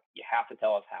how. You have to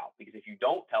tell us how, because if you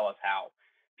don't tell us how,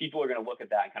 people are going to look at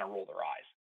that and kind of roll their eyes.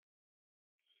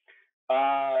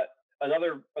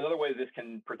 Another way this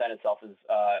can present itself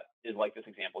is like this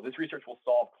example. This research will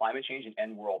solve climate change and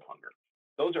end world hunger.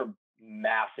 Those are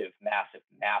massive, massive,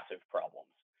 massive problems.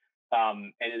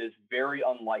 And it is very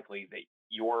unlikely that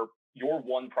your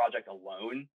one project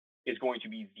alone is going to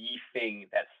be the thing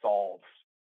that solves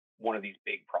one of these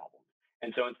big problems.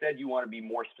 And so instead, you want to be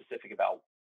more specific about,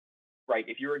 right,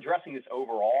 if you're addressing this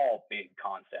overall big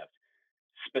concept,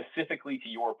 specifically to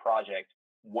your project,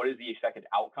 what is the expected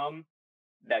outcome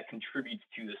that contributes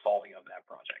to the solving of that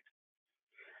project?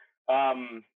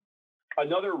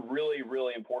 Another really,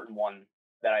 really important one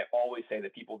that I always say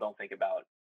that people don't think about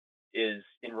is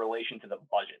in relation to the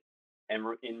budget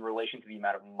and in relation to the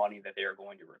amount of money that they are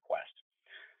going to request.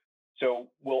 So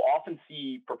we'll often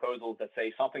see proposals that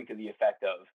say something to the effect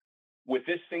of, with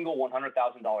this single $100,000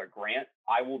 grant,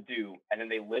 I will do, and then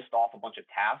they list off a bunch of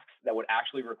tasks that would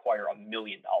actually require $1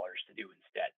 million to do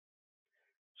instead.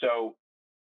 So,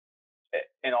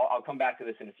 and I'll come back to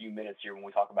this in a few minutes here when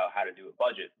we talk about how to do a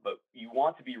budget, but you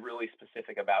want to be really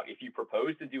specific about, if you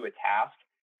propose to do a task,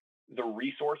 the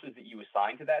resources that you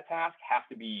assign to that task have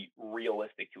to be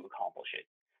realistic to accomplish it.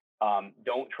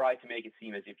 Don't try to make it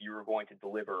seem as if you were going to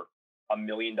deliver $1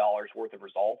 million worth of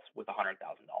results with $100,000.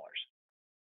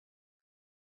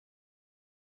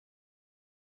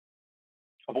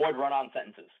 Avoid run-on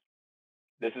sentences.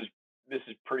 This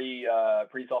is pretty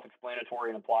self-explanatory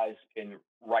and applies in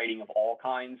writing of all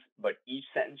kinds, but each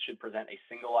sentence should present a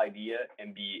single idea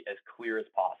and be as clear as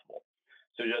possible.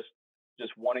 So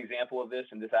just one example of this,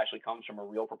 and this actually comes from a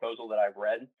real proposal that I've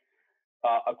read.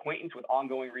 Acquaintance with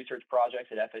ongoing research projects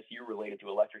at FSU related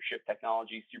to electric ship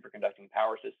technology, superconducting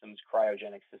power systems,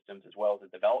 cryogenic systems, as well as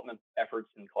the development efforts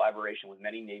in collaboration with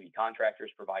many Navy contractors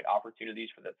provide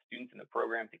opportunities for the students in the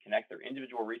program to connect their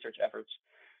individual research efforts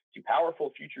to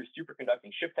powerful future superconducting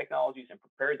ship technologies and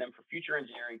prepare them for future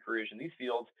engineering careers in these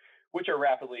fields, which are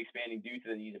rapidly expanding due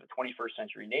to the needs of a 21st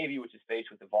century Navy, which is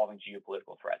faced with evolving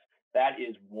geopolitical threats. That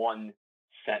is one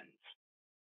sentence.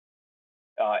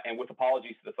 And with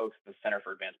apologies to the folks at the Center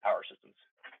for Advanced Power Systems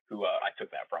who I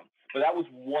took that from. But that was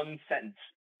one sentence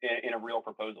in a real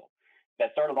proposal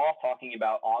that started off talking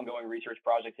about ongoing research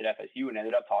projects at FSU and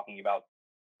ended up talking about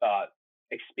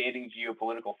expanding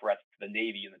geopolitical threats to the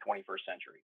Navy in the 21st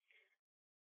century.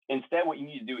 Instead, what you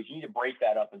need to do is you need to break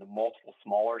that up into multiple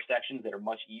smaller sections that are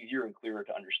much easier and clearer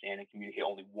to understand and communicate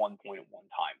only one point at one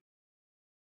time.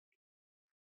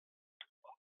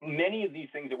 Many of these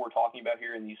things that we're talking about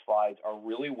here in these slides are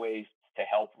really ways to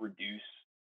help reduce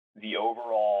the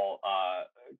overall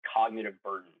cognitive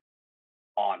burden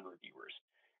on reviewers.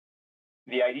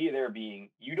 The idea there being,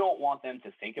 you don't want them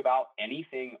to think about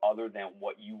anything other than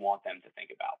what you want them to think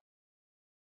about.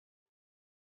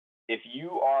 If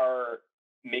you are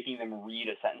making them read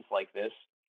a sentence like this,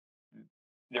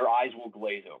 their eyes will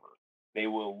glaze over. They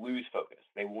will lose focus.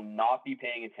 They will not be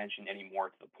paying attention anymore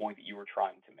to the point that you were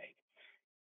trying to make.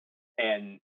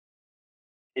 And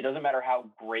it doesn't matter how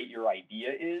great your idea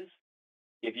is,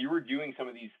 if you were doing some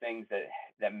of these things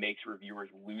that makes reviewers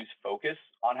lose focus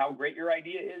on how great your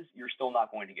idea is, you're still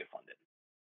not going to get funded.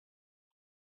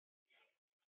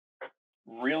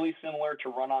 Really similar to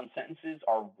run-on sentences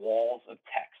are walls of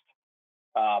text.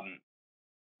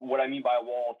 What I mean by a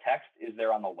wall of text is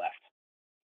they're on the left.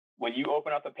 When you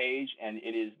open up a page and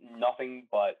it is nothing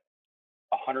but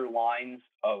 100 lines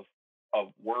of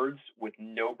words with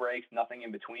no breaks, nothing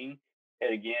in between,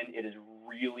 and again, it is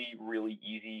really, really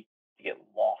easy to get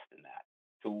lost in that,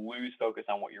 to lose focus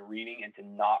on what you're reading and to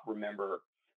not remember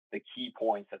the key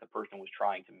points that the person was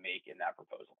trying to make in that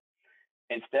proposal.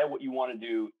 Instead, what you want to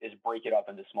do is break it up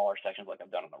into smaller sections like I've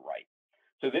done on the right.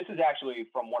 So this is actually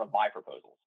from one of my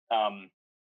proposals.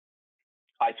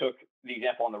 I took the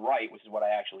example on the right, which is what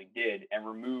I actually did, and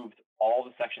removed all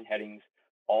the section headings,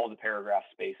 all the paragraph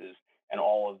spaces, and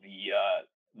all of the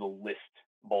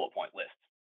bullet point lists,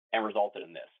 and resulted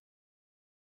in this.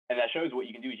 And that shows what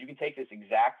you can do is you can take this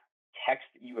exact text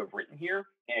that you have written here,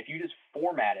 and if you just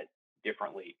format it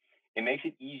differently, it makes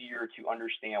it easier to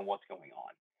understand what's going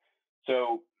on.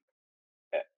 So,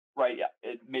 right, yeah,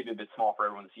 it may be a bit small for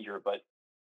everyone to see here, but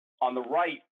on the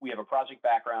right, we have a project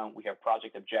background, we have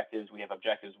project objectives, we have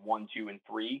objectives 1, 2, and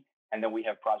 3, and then we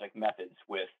have project methods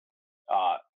with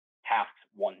tasks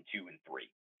 1, 2, and 3.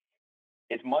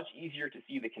 It's much easier to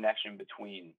see the connection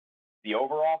between the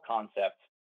overall concept,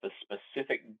 the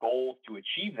specific goals to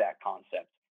achieve that concept,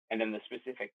 and then the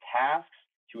specific tasks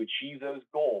to achieve those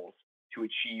goals to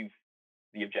achieve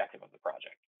the objective of the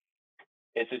project.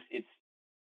 It's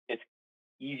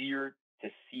easier to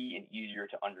see and easier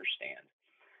to understand.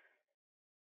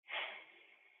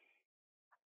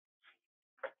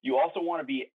 You also want to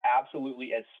be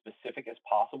absolutely as specific as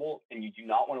possible, and you do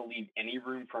not want to leave any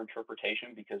room for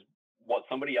interpretation, because what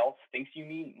somebody else thinks you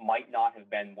mean might not have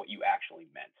been what you actually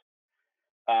meant.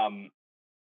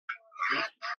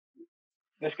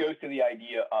 This goes to the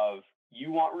idea of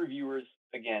you want reviewers,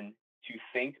 again, to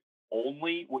think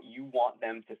only what you want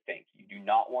them to think. You do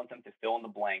not want them to fill in the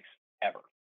blanks ever.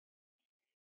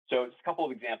 So just a couple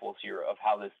of examples here of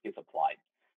how this gets applied.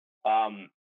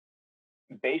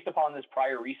 Based upon this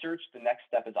prior research, the next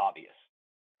step is obvious.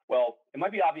 Well, it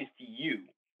might be obvious to you,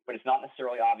 but it's not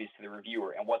necessarily obvious to the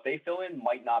reviewer, and what they fill in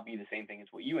might not be the same thing as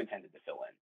what you intended to fill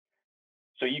in.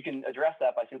 So you can address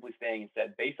that by simply saying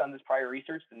instead, based on this prior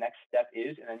research, the next step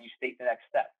is, and then you state the next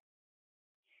step.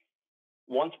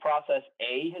 Once process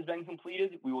A has been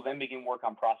completed, we will then begin work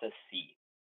on process C,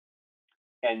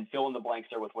 and fill in the blanks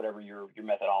there with whatever your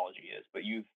methodology is. But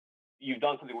you've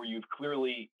done something where you've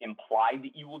clearly implied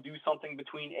that you will do something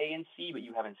between A and C, but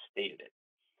you haven't stated it.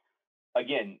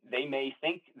 Again, they may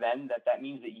think then that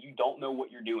means that you don't know what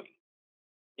you're doing.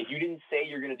 If you didn't say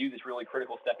you're going to do this really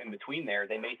critical step in between there,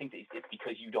 they may think that it's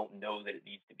because you don't know that it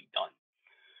needs to be done.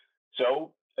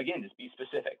 So again, just be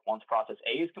specific. Once process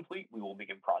A is complete, we will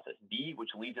begin process B, which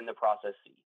leads into process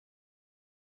C.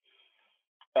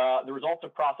 The results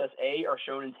of process A are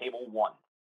shown in table 1.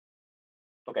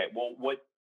 Okay, well,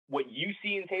 what you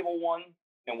see in table 1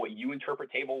 and what you interpret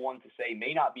table 1 to say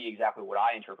may not be exactly what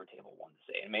I interpret table 1 to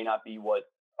say. It may not be what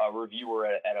a reviewer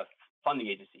at a funding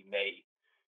agency may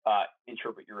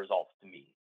interpret your results to mean.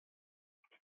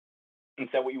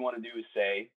 Instead, what you want to do is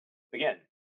say, again,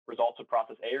 results of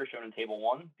process A are shown in table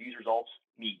 1. These results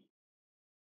mean.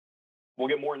 We'll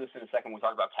get more into this in a second when we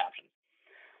talk about captions.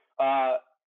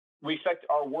 We expect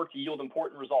our work to yield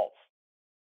important results,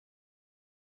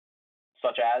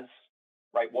 such as,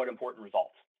 right, what important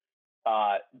results?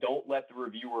 Don't let the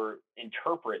reviewer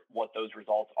interpret what those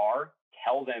results are.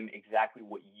 Tell them exactly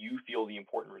what you feel the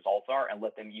important results are, and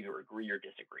let them either agree or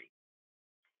disagree.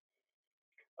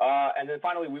 And then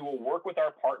finally, we will work with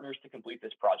our partners to complete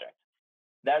this project.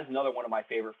 That is another one of my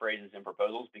favorite phrases in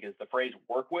proposals, because the phrase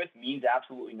work with means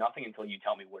absolutely nothing until you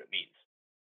tell me what it means.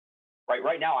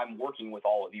 Right now, I'm working with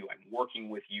all of you. I'm working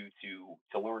with you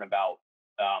to learn about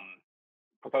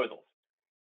proposals.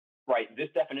 Right, this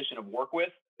definition of work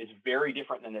with is very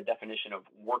different than the definition of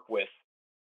work with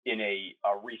in a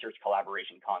research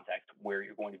collaboration context where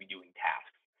you're going to be doing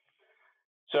tasks.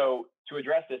 So to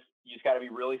address this, you just got to be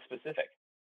really specific.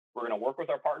 We're going to work with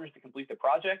our partners to complete the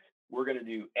project. We're going to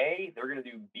do A, they're going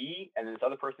to do B, and then this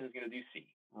other person is going to do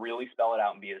C. Really spell it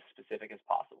out and be as specific as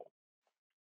possible.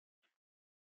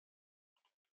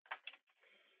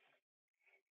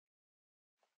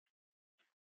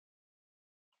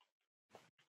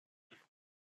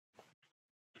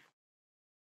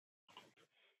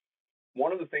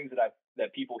 One of the things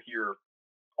that people hear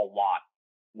a lot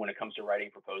when it comes to writing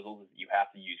proposals is that you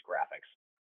have to use graphics.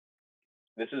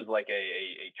 This is like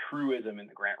a truism in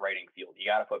the grant writing field. You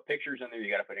got to put pictures in there.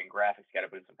 You got to put in graphics. You got to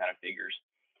put in some kind of figures.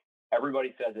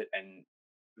 Everybody says it, and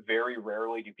very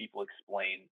rarely do people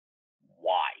explain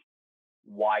why.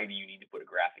 Why do you need to put a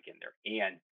graphic in there?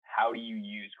 And how do you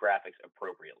use graphics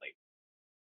appropriately?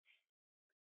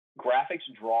 Graphics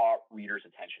draw readers'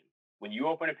 attention. When you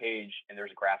open a page and there's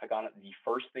a graphic on it, the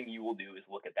first thing you will do is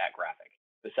look at that graphic.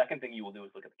 The second thing you will do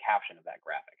is look at the caption of that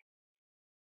graphic.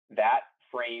 That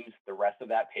frames the rest of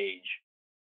that page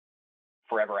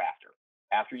forever after.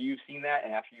 After you've seen that and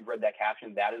after you've read that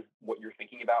caption, that is what you're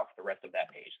thinking about for the rest of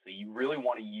that page. So you really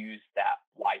want to use that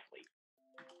wisely.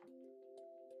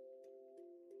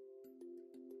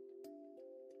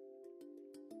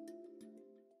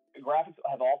 Graphics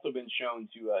have also been shown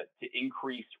to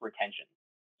increase retention.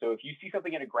 So if you see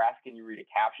something in a graphic and you read a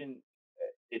caption,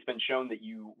 it's been shown that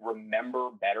you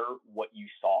remember better what you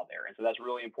saw there. And so that's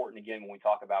really important, again, when we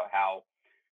talk about how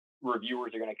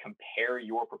reviewers are going to compare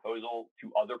your proposal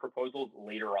to other proposals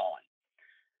later on.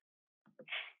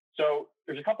 So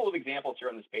there's a couple of examples here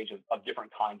on this page of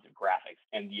different kinds of graphics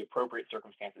and the appropriate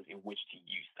circumstances in which to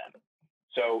use them.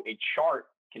 So a chart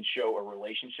can show a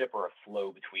relationship or a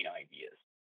flow between ideas.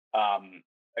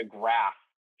 A graph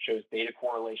shows data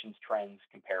correlations, trends,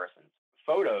 comparisons.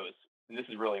 Photos, and this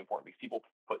is really important because people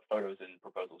put photos in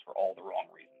proposals for all the wrong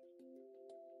reasons.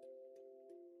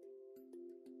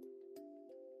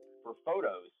 For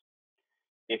photos,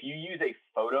 if you use a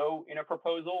photo in a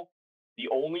proposal, the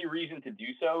only reason to do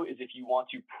so is if you want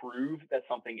to prove that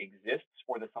something exists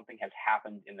or that something has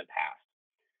happened in the past.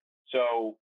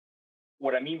 So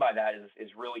what I mean by that is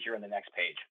really here on the next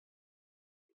page.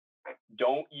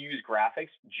 Don't use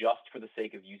graphics just for the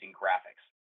sake of using graphics.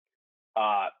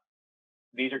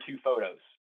 These are two photos.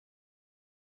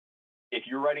 If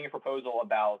you're writing a proposal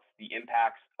about the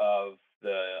impacts of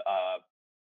the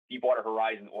Deepwater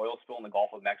Horizon oil spill in the Gulf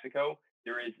of Mexico,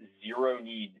 there is zero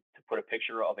need to put a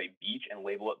picture of a beach and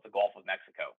label it the Gulf of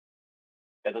Mexico.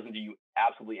 That doesn't do you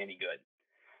absolutely any good.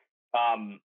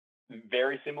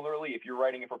 Very similarly, if you're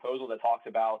writing a proposal that talks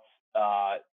about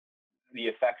the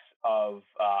effects of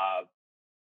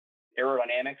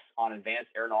aerodynamics on advanced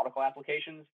aeronautical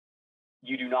applications,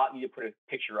 you do not need to put a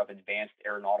picture of advanced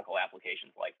aeronautical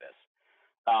applications like this.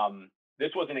 This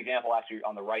was an example actually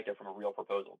on the right there from a real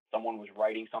proposal. Someone was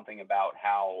writing something about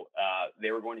how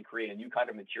they were going to create a new kind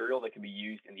of material that could be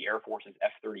used in the Air Force's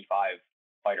F-35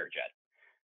 fighter jet.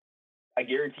 I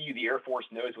guarantee you the Air Force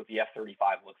knows what the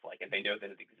F-35 looks like and they know that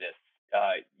it exists.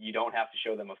 You don't have to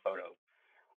show them a photo.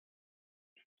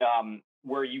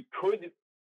 Where you could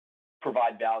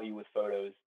provide value with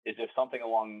photos is if something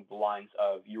along the lines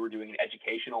of you were doing an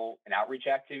educational and outreach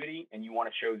activity and you want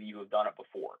to show that you have done it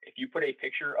before. If you put a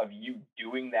picture of you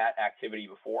doing that activity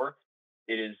before,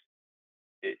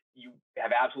 you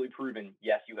have absolutely proven,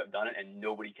 yes, you have done it and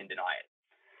nobody can deny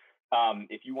it.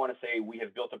 If you want to say we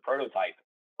have built a prototype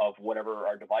of whatever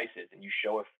our device is and you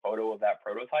show a photo of that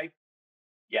prototype,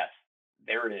 yes,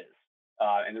 there it is.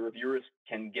 And the reviewers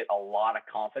can get a lot of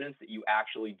confidence that you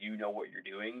actually do know what you're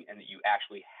doing and that you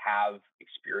actually have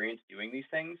experience doing these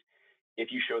things if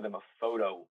you show them a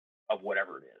photo of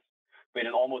whatever it is. But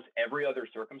in almost every other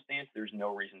circumstance, there's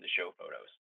no reason to show photos.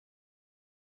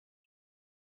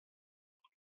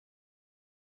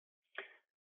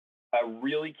 A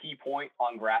really key point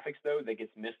on graphics, though, that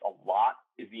gets missed a lot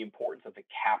is the importance of the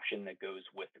caption that goes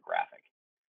with the graphic.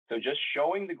 So just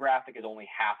showing the graphic is only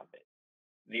half of it.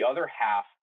 The other half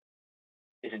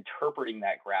is interpreting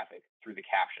that graphic through the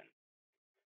caption.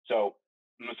 So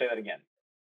I'm going to say that again.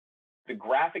 The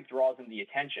graphic draws in the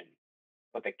attention,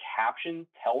 but the caption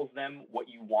tells them what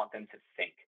you want them to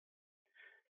think.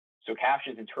 So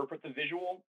captions interpret the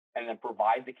visual and then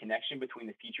provide the connection between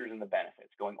the features and the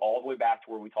benefits, going all the way back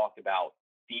to where we talked about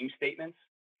theme statements,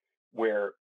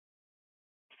 where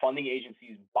funding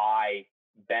agencies buy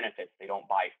benefits, they don't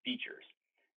buy features.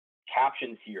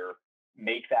 Captions here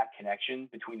make that connection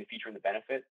between the feature and the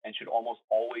benefit and should almost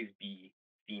always be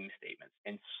theme statements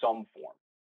in some form.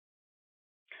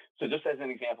 So just as an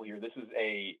example here, this is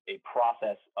a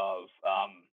process of,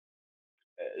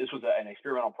 this was an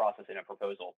experimental process in a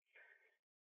proposal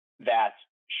that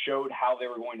showed how they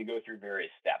were going to go through various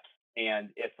steps. And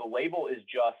if the label is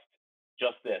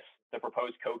just this, the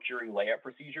proposed co-curing layout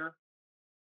procedure,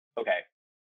 okay,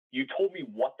 you told me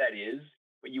what that is,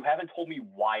 but you haven't told me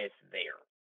why it's there.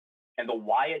 And the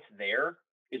why it's there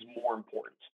is more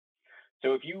important.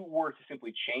 So if you were to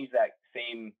simply change that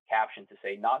same caption to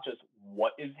say not just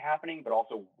what is happening, but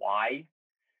also why,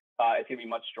 it's going to be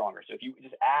much stronger. So if you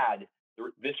just add,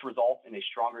 this results in a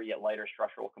stronger yet lighter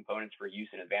structural components for use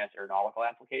in advanced aeronautical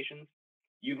applications,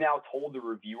 you've now told the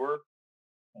reviewer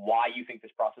why you think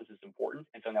this process is important.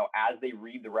 And so now as they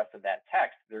read the rest of that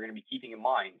text, they're going to be keeping in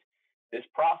mind this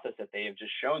process that they have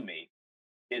just shown me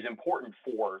is important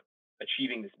for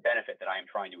achieving this benefit that I am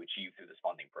trying to achieve through this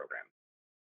funding program.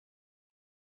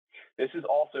 This is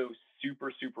also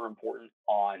super, super important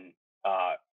on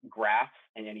graphs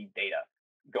and any data.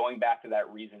 Going back to that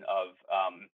reason of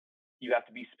you have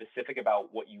to be specific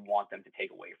about what you want them to take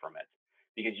away from it,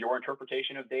 because your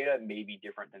interpretation of data may be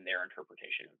different than their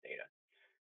interpretation of data.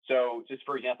 So just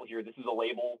for example here, this is a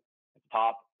label at the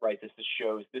top, right? This just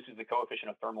shows this is the coefficient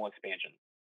of thermal expansion.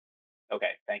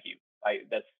 Okay, thank you.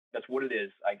 That's what it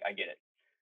is. I get it.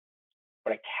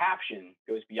 But a caption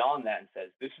goes beyond that and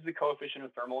says, this is the coefficient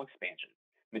of thermal expansion.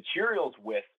 Materials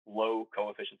with low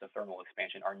coefficients of thermal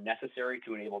expansion are necessary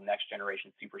to enable next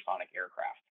generation supersonic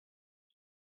aircraft.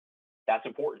 That's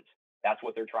important. That's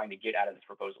what they're trying to get out of this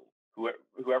proposal.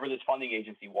 Whoever this funding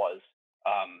agency was,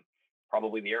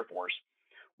 probably the Air Force,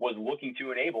 was looking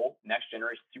to enable next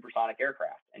generation supersonic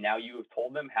aircraft. And now you have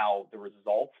told them how the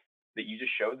results that you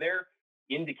just showed there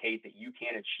indicate that you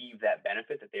can achieve that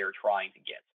benefit that they are trying to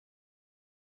get.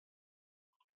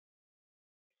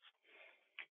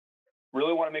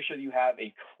 Really want to make sure that you have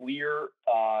a clear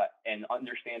and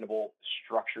understandable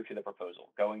structure to the proposal.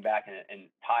 Going back and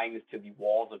tying this to the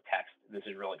walls of text, this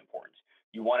is really important.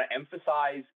 You want to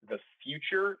emphasize the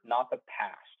future, not the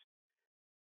past.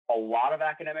 A lot of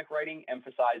academic writing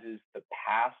emphasizes the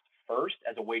past first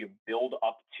as a way to build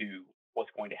up to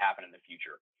what's going to happen in the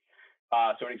future.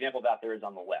 So an example of that there is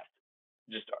on the left,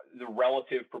 just the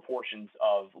relative proportions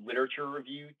of literature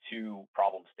review to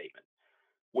problem statement.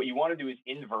 What you want to do is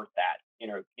invert that in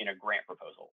a grant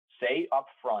proposal. Say up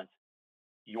front,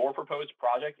 your proposed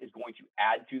project is going to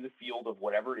add to the field of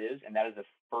whatever it is, and that is the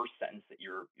first sentence that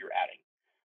you're adding.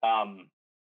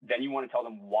 Then you want to tell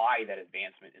them why that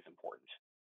advancement is important.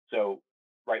 So,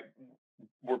 right,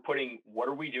 we're putting what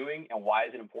are we doing and why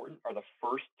is it important are the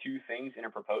first two things in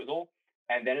a proposal,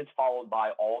 and then it's followed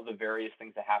by all the various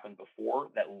things that happened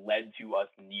before that led to us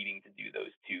needing to do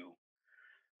those two,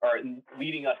 or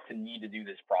leading us to need to do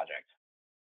this project.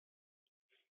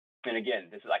 And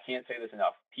again, I can't say this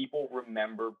enough. People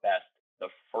remember best the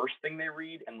first thing they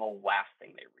read and the last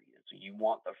thing they read. And so you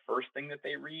want the first thing that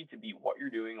they read to be what you're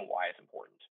doing and why it's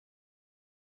important.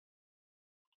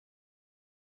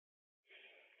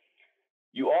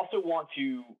 You also want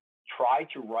to try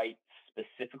to write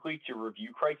specifically to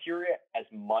review criteria as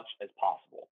much as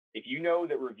possible. If you know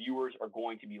that reviewers are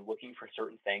going to be looking for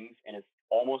certain things, and it's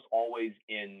almost always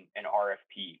in an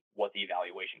RFP what the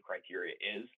evaluation criteria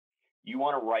is, you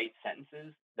want to write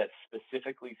sentences that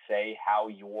specifically say how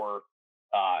your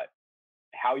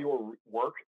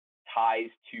work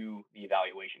ties to the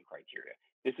evaluation criteria.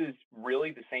 This is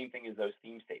really the same thing as those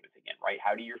theme statements again, right?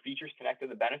 How do your features connect to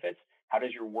the benefits? How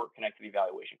does your work connect to the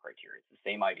evaluation criteria? It's the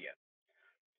same idea.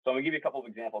 So I'm going to give you a couple of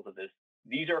examples of this.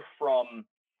 These are from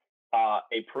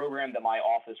a program that my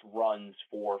office runs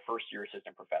for first-year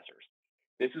assistant professors.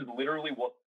 This is literally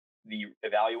what the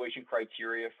evaluation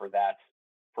criteria for that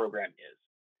program is.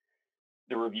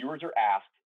 The reviewers are asked,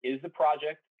 is the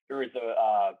project or is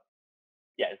the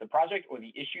project or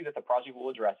the issue that the project will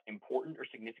address important or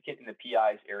significant in the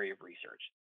PI's area of research?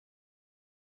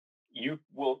 You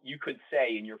could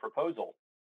say in your proposal,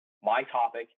 my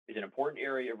topic is an important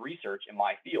area of research in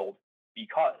my field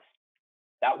because.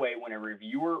 That way, when a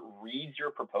reviewer reads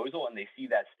your proposal and they see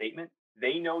that statement,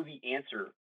 they know the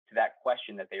answer to that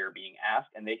question that they are being asked,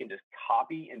 and they can just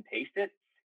copy and paste it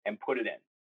and put it in.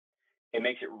 It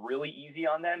makes it really easy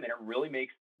on them, and it really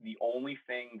makes the only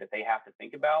thing that they have to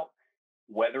think about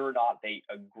whether or not they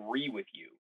agree with you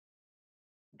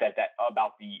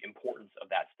about the importance of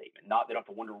that statement. Not they don't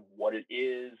have to wonder what it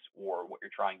is or what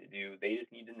you're trying to do. They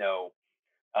just need to know.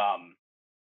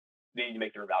 They need to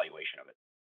make their evaluation of it.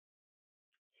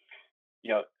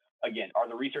 Again, are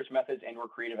the research methods and/or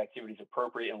creative activities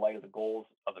appropriate in light of the goals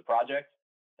of the project?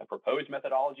 The proposed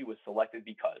methodology was selected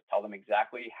because. Tell them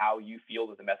exactly how you feel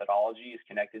that the methodology is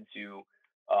connected to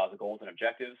the goals and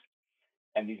objectives,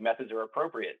 and these methods are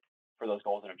appropriate for those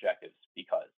goals and objectives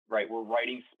because, right, we're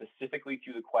writing specifically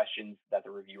to the questions that the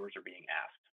reviewers are being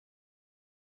asked.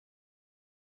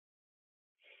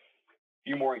 A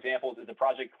few more examples. Is the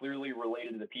project clearly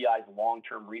related to the PI's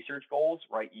long-term research goals,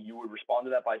 right? You would respond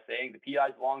to that by saying the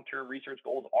PI's long-term research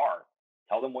goals are.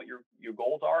 Tell them what your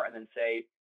goals are and then say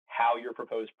how your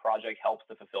proposed project helps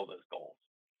to fulfill those goals.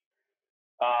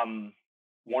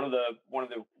 One of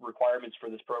the requirements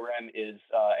for this program is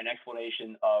an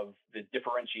explanation of the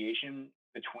differentiation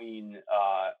between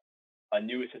a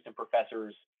new assistant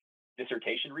professor's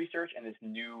dissertation research and this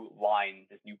new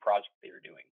project they are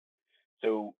doing.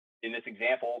 So in this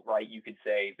example, right, you could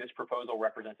say this proposal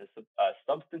represents a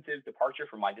substantive departure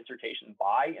from my dissertation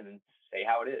by, and then say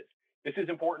how it is. This is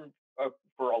important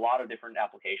for a lot of different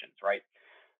applications, right?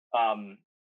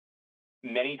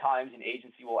 Many times an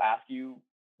agency will ask you,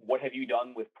 what have you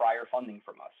done with prior funding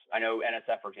from us? I know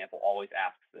NSF, for example, always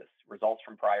asks this, results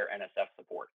from prior NSF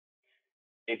support.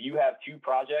 If you have two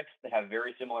projects that have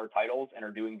very similar titles and are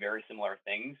doing very similar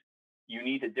things, you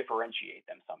need to differentiate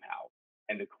them somehow.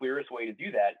 And the clearest way to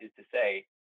do that is to say,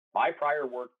 my prior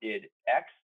work did X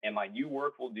and my new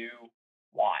work will do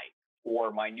Y,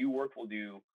 or my new work will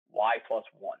do Y plus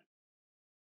 1.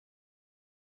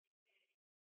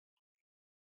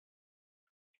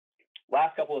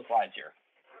 Last couple of slides here.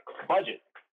 Budget.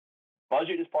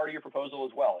 Budget is part of your proposal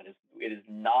as well. It is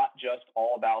not just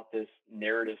all about this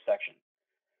narrative section.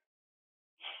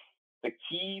 The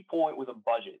key point with a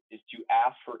budget is to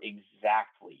ask for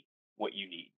exactly what you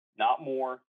need. Not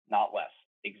more, not less.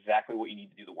 Exactly what you need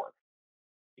to do the work.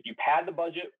 If you pad the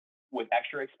budget with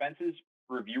extra expenses,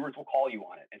 reviewers will call you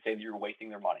on it and say that you're wasting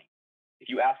their money. If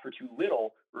you ask for too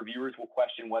little, reviewers will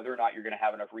question whether or not you're going to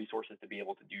have enough resources to be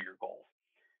able to do your goals.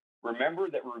 Remember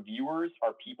that reviewers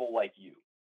are people like you,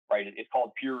 right? It's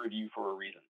called peer review for a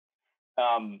reason.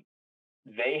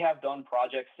 They have done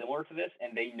projects similar to this,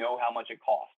 and they know how much it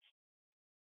costs.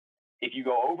 If you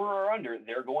go over or under,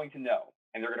 they're going to know,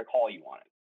 and they're going to call you on it.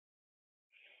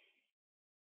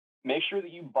 Make sure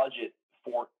that you budget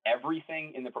for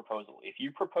everything in the proposal. If you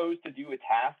propose to do a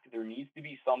task, there needs to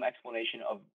be some explanation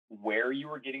of where you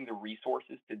are getting the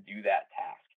resources to do that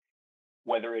task,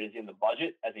 whether it is in the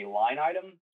budget as a line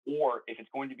item, or if it's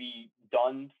going to be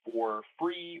done for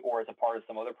free or as a part of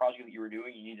some other project that you were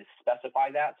doing, you need to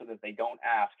specify that so that they don't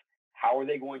ask, how are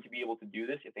they going to be able to do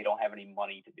this if they don't have any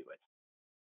money to do it?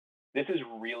 This is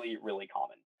really, really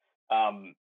common.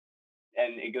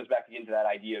 And it goes back again to that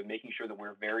idea of making sure that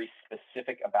we're very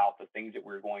specific about the things that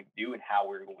we're going to do and how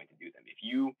we're going to do them. If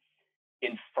you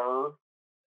infer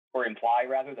or imply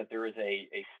rather that there is a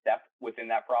step within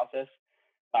that process,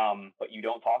 but you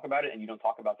don't talk about it and you don't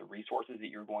talk about the resources that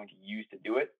you're going to use to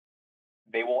do it,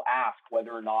 they will ask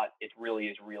whether or not it really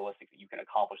is realistic that you can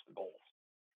accomplish the goals.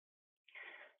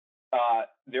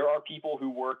 There are people who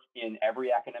work in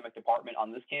every academic department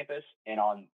on this campus and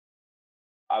on,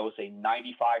 I would say,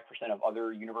 95% of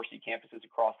other university campuses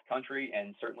across the country.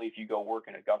 And certainly if you go work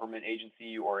in a government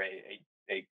agency or a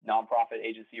nonprofit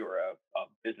agency or a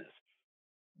business,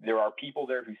 there are people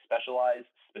there who specialize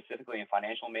specifically in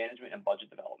financial management and budget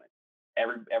development.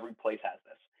 Every place has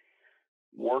this.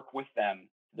 Work with them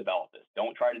to develop this.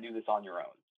 Don't try to do this on your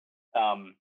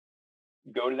own.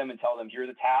 Go to them and tell them, here are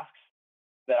the tasks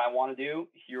that I want to do.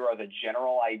 Here are the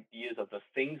general ideas of the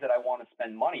things that I want to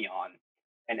spend money on,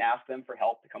 and ask them for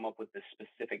help to come up with the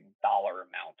specific dollar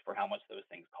amount for how much those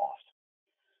things cost.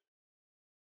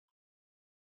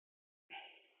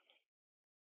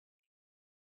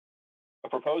 A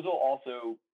proposal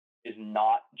also is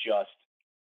not just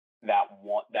that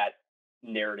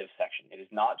narrative section. It is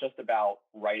not just about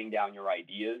writing down your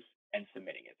ideas and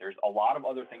submitting it. There's a lot of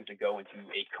other things that go into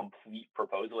a complete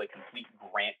proposal, a complete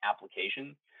grant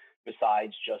application,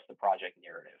 besides just the project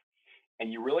narrative.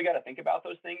 And you really got to think about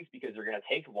those things because they're going to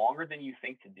take longer than you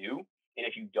think to do. And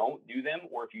if you don't do them,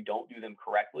 or if you don't do them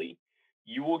correctly,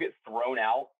 you will get thrown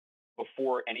out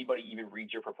before anybody even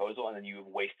reads your proposal, and then you have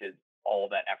wasted all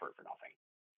of that effort for nothing.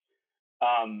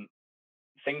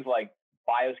 Things like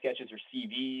bio sketches or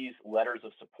CVs, letters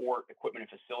of support, equipment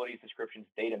and facilities descriptions,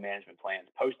 data management plans,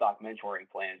 postdoc mentoring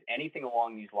plans, anything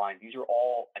along these lines, these are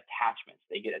all attachments.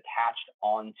 They get attached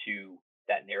onto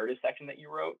that narrative section that you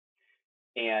wrote.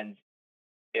 And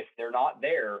if they're not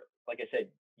there, like I said,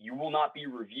 you will not be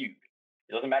reviewed.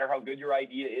 It doesn't matter how good your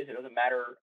idea is. It doesn't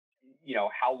matter,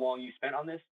 how long you spent on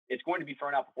this. It's going to be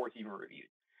thrown out before it's even reviewed.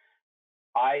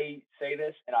 I say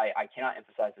this, and I cannot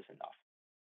emphasize this enough.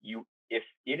 If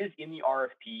it is in the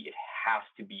RFP, it has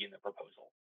to be in the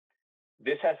proposal.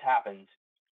 This has happened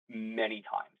many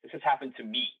times. This has happened to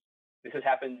me. This has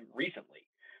happened recently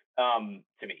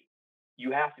to me.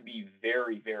 You have to be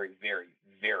very, very, very,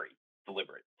 very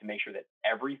deliberate to make sure that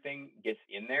everything gets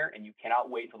in there, and you cannot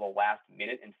wait until the last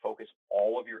minute and focus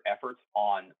all of your efforts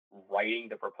on writing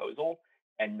the proposal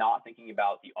and not thinking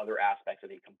about the other aspects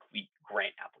of a complete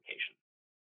grant application.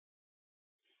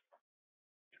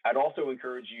 I'd also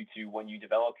encourage you to, when you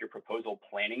develop your proposal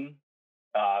planning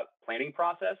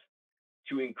process,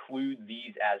 to include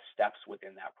these as steps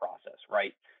within that process,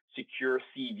 right? Secure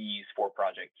CVs for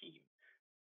project team,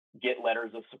 get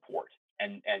letters of support,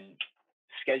 and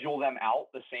schedule them out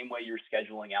the same way you're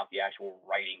scheduling out the actual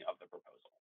writing of the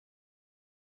proposal.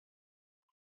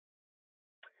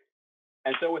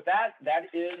 And so with that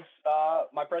is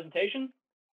my presentation.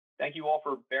 Thank you all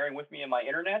for bearing with me in my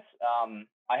internet.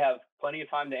 I have plenty of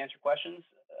time to answer questions.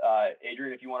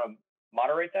 Adrian, if you want to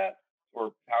moderate that,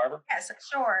 or however. Yes,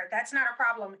 sure. That's not a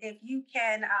problem. If you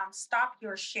can stop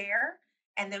your share,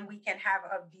 and then we can have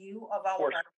a view of all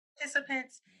of our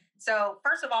participants. So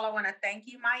first of all, I want to thank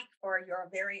you, Mike, for your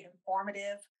very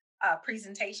informative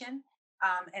presentation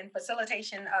and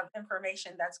facilitation of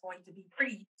information that's going to be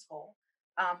pretty useful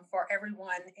for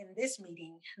everyone in this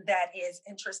meeting that is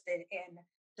interested in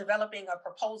developing a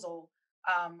proposal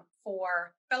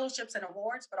for fellowships and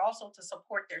awards, but also to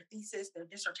support their thesis, their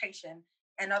dissertation,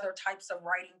 and other types of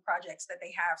writing projects that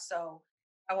they have. So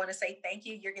I want to say thank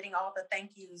you. You're getting all the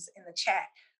thank yous in the chat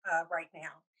right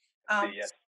now.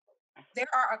 Yes. There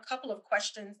are a couple of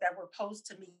questions that were posed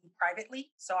to me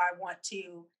privately. So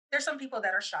there's some people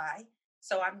that are shy.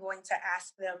 So I'm going to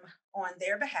ask them on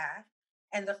their behalf.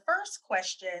 And the first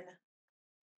question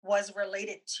was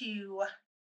related to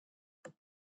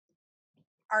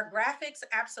Are graphics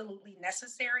absolutely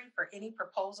necessary for any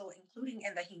proposal, including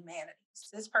in the humanities?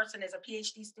 This person is a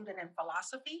PhD student in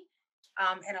philosophy,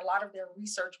 and a lot of their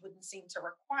research wouldn't seem to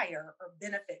require or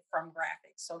benefit from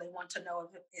graphics. So they want to know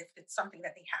if it's something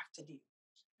that they have to do.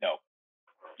 No,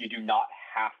 you do not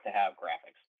have to have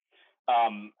graphics.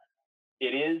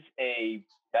 It is a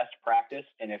best practice,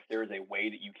 and if there's a way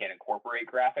that you can incorporate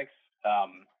graphics,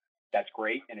 that's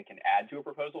great, and it can add to a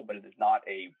proposal, but it is not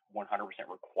a 100%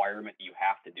 requirement you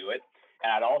have to do it.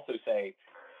 And I'd also say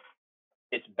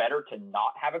it's better to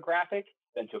not have a graphic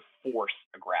than to force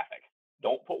a graphic.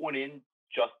 Don't put one in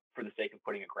just for the sake of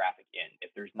putting a graphic in.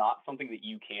 If there's not something that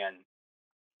you can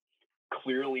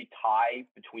clearly tie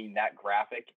between that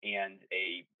graphic and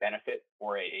a benefit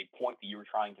or a point that you were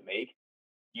trying to make,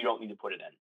 you don't need to put it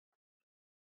in.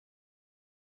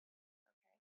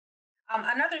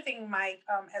 Another thing, Mike,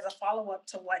 as a follow-up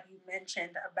to what you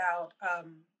mentioned about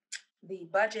the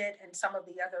budget and some of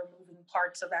the other moving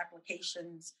parts of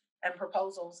applications and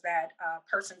proposals that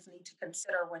persons need to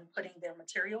consider when putting their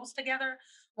materials together.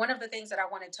 One of the things that I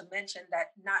wanted to mention that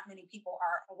not many people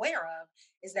are aware of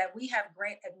is that we have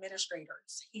grant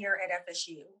administrators here at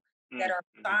FSU that are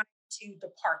assigned to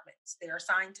departments. They're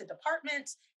assigned to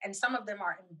departments, and some of them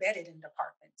are embedded in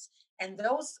departments. And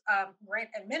those grant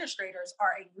administrators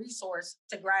are a resource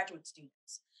to graduate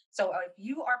students. So if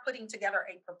you are putting together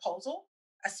a proposal,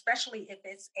 especially if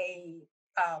it's a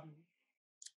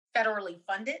federally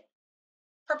funded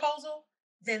proposal,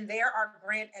 then there are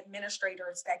grant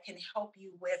administrators that can help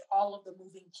you with all of the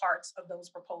moving parts of those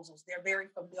proposals. They're very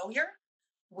familiar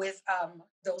with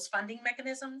those funding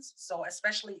mechanisms. So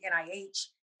especially NIH,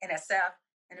 NSF,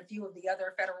 and a few of the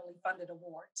other federally funded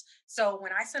awards. So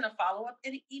when I send a follow-up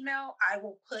email, I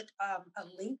will put a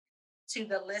link to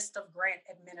the list of grant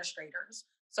administrators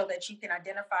so that you can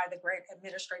identify the grant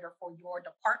administrator for your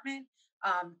department.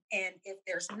 And if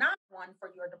there's not one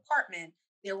for your department,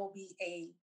 there will be a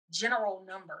general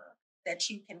number that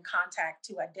you can contact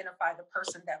to identify the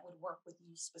person that would work with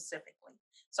you specifically.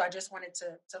 So I just wanted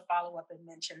to follow up and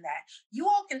mention that. You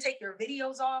all can take your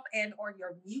videos off and or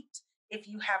your mute if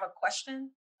you have a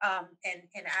question,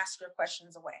 and ask your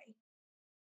questions away.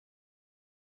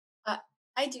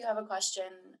 I do have a question.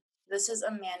 This is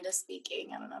Amanda speaking.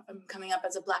 I don't know if I'm coming up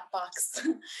as a black box.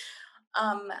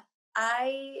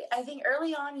 I think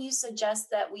early on you suggest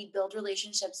that we build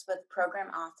relationships with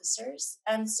program officers.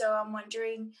 And so I'm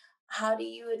wondering, how do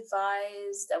you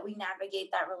advise that we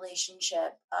navigate that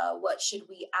relationship? What should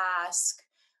we ask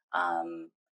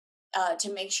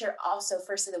to make sure also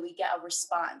firstly that we get a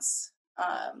response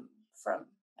from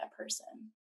that person?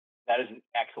 That is an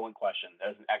excellent question.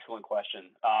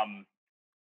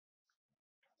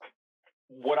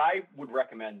 What I would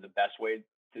recommend, the best way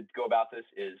to go about this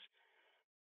is,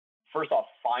 first off,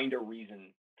 find a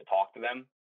reason to talk to them.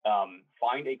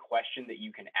 Find a question that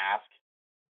you can ask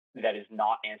that is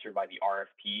not answered by the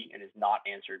RFP and is not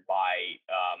answered by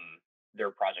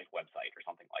their project website or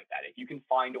something like that. If you can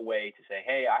find a way to say,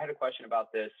 hey, I had a question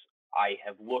about this. I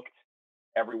have looked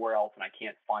everywhere else and I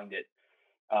can't find it.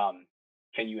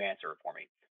 Can you answer it for me?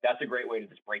 That's a great way to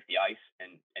just break the ice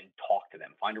and talk to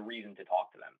them. Find a reason to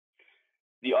talk to them.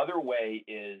 The other way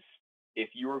is, if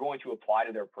you are going to apply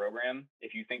to their program,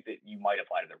 if you think that you might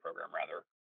apply to their program, rather,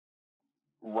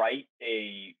 write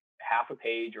a half a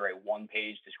page or a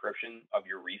one-page description of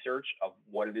your research of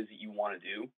what it is that you want to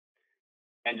do,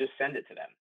 and just send it to them.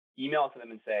 Email it to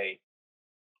them and say,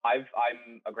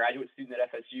 I'm a graduate student at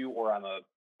FSU, or I'm a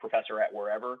professor at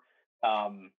wherever.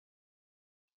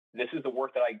 This is the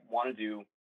work that I want to do.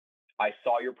 I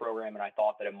saw your program and I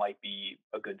thought that it might be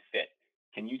a good fit.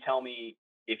 Can you tell me,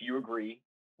 if you agree,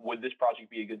 would this project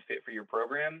be a good fit for your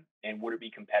program, and would it be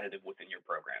competitive within your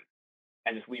program?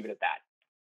 And just leave it at that.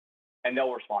 And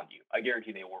they'll respond to you. I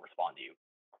guarantee they will respond to you.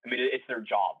 I mean, it's their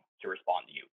job to respond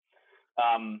to you.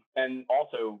 And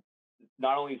also,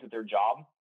 not only is it their job,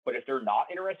 but if they're not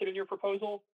interested in your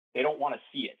proposal, they don't want to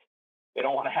see it. They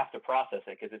don't want to have to process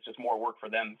it, because it's just more work for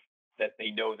them that they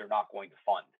know they're not going to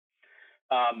fund.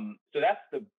 So that's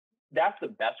the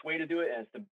best way to do it, and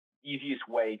it's the easiest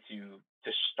way to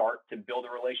start to build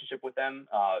a relationship with them.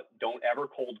 Don't ever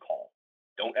cold call.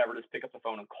 Don't ever just pick up the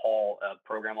phone and call a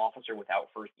program officer without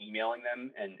first emailing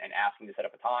them and asking to set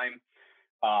up a time,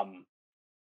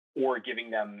 or giving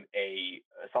them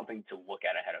something to look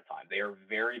at ahead of time. They are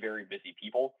very, very busy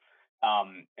people,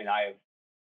 and I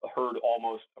have heard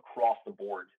almost across the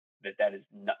board that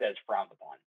is frowned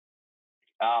upon.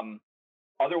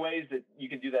 Other ways that you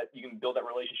can do that, you can build that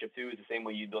relationship too, is the same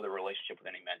way you build a relationship with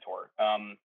any mentor.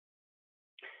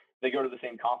 They go to the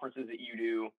same conferences that you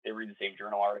do. They read the same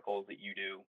journal articles that you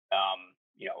do.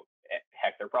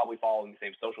 heck, they're probably following the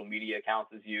same social media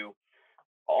accounts as you.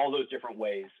 All those different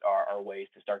ways are ways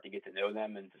to start to get to know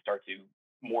them and to start to,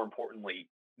 more importantly,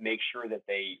 make sure that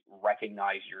they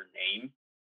recognize your name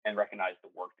and recognize the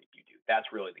work that you do.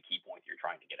 That's really the key point you're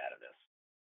trying to get out of this.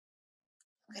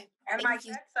 Okay. And Mike,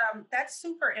 that's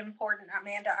super important,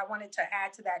 Amanda. I wanted to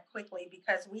add to that quickly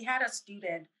because we had a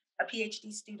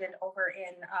PhD student over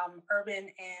in urban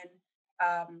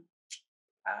and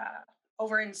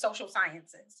over in social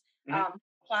sciences.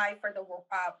 Apply for the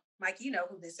Mike, you know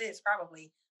who this is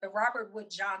probably, the Robert Wood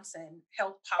Johnson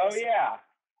Health Policy. Oh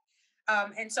yeah.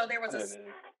 And so there was a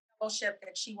fellowship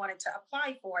that she wanted to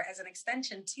apply for as an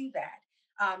extension to that.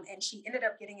 And she ended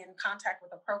up getting in contact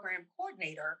with a program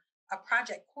coordinator, a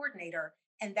project coordinator,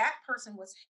 and that person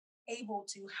was able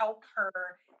to help her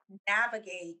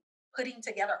navigate putting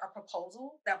together a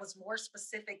proposal that was more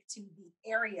specific to the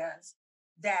areas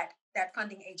that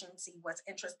funding agency was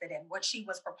interested in. What she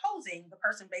was proposing, the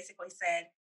person basically said,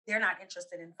 they're not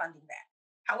interested in funding that.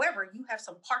 However, you have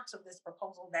some parts of this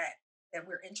proposal that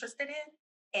we're interested in,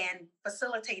 and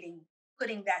facilitating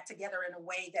putting that together in a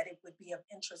way that it would be of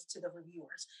interest to the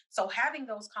reviewers. So having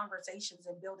those conversations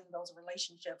and building those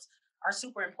relationships are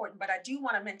super important. But I do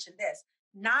want to mention this,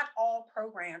 not all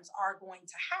programs are going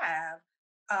to have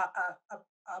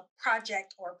a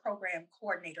project or a program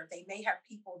coordinator. They may have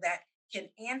people that can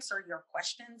answer your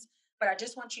questions, but I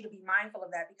just want you to be mindful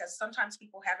of that because sometimes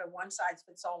people have a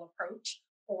one-size-fits-all approach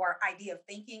or idea of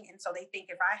thinking. And so they think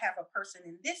if I have a person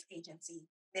in this agency,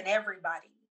 then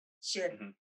everybody should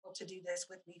be able to do this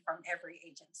with me from every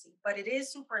agency. But it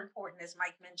is super important, as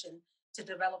Mike mentioned, to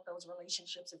develop those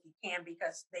relationships if you can,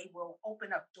 because they will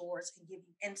open up doors and give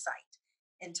you insight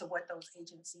into what those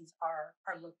agencies are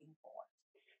looking for.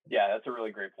 Yeah, that's a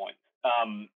really great point.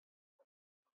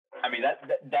 I mean,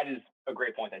 that is a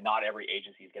great point, that not every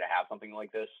agency is going to have something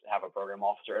like this, have a program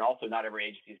officer, and also not every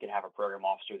agency is going to have a program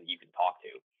officer that you can talk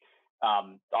to.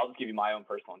 I'll just give you my own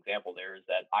personal example there, is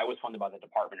that I was funded by the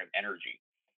Department of Energy.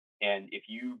 And if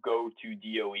you go to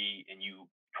DOE and you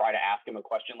try to ask them a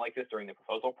question like this during the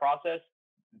proposal process,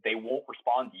 they won't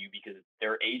respond to you because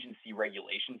their agency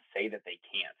regulations say that they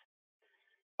can't.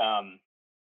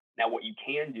 Now, what you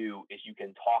can do is you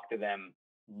can talk to them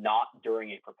not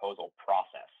during a proposal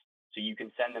process. So you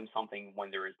can send them something when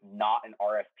there is not an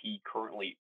RFP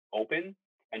currently open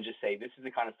and just say, this is the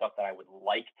kind of stuff that I would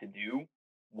like to do.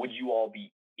 Would you all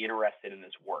be interested in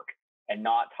this work? And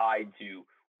not tied to,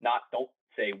 don't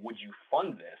say, would you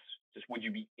fund this? Just, would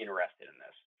you be interested in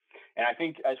this? And I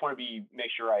think I just want to make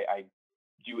sure I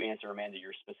do answer, Amanda,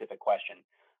 your specific question.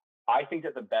 I think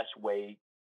that the best way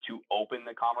to open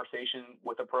the conversation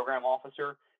with a program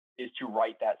officer is to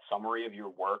write that summary of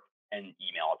your work and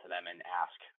email it to them and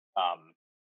ask,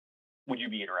 would you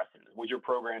be interested in this? Would your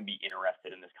program be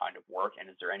interested in this kind of work? And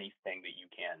is there any advice that you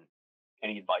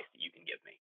can give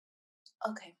me?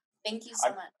 Okay. Thank you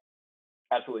so much.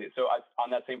 Absolutely. So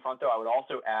on that same front, though, I would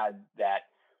also add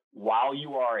that while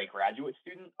you are a graduate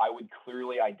student, I would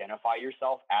clearly identify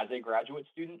yourself as a graduate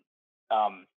student.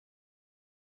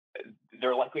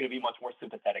 They're likely to be much more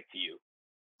sympathetic to you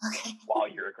while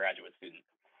you're a graduate student.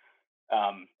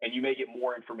 And you may get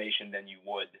more information than you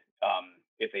would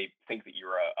if they think that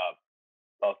you're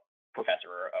a professor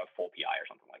or a full PI or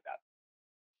something like that.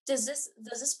 Does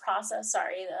this process,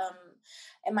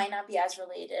 it might not be as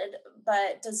related,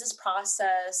 but does this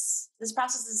process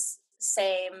is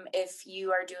same if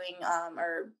you are doing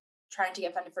or trying to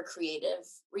get funded for creative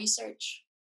research?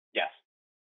 Yes.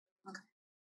 Okay.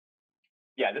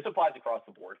 Yeah, this applies across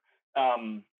the board.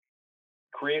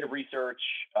 Creative research,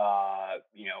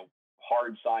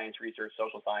 hard science research,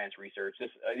 social science research.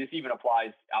 This even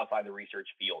applies outside the research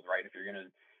field, right?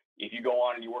 If you go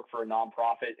on and you work for a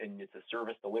nonprofit and it's a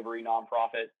service delivery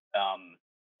nonprofit,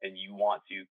 and you want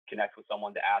to connect with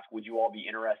someone to ask, would you all be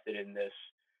interested in this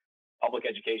public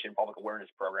education, public awareness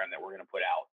program that we're going to put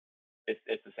out?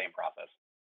 It's the same process.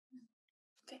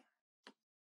 Okay.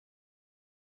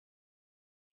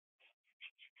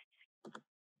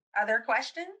 Other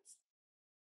questions?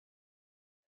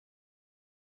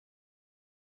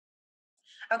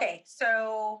 Okay,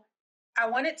 so I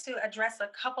wanted to address a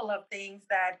couple of things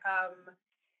that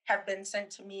have been sent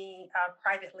to me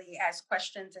privately as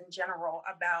questions in general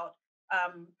about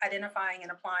identifying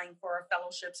and applying for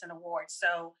fellowships and awards.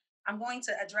 So I'm going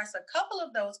to address a couple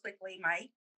of those quickly,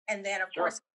 Mike. And then, of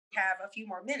course, if we have a few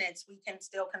more minutes, we can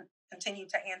still continue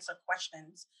to answer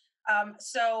questions.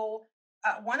 So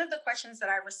one of the questions that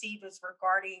I received was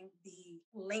regarding the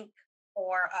link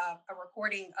or a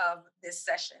recording of this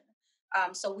session.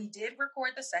 So we did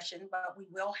record the session, but we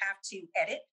will have to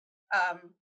edit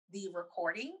the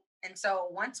recording. And so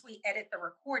once we edit the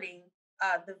recording,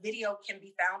 the video can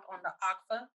be found on the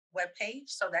OGFA webpage.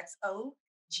 So that's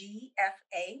ogfa.fsu.edu.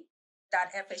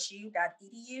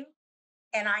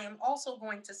 And I am also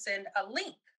going to send a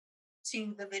link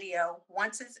to the video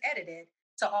once it's edited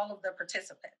to all of the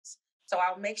participants. So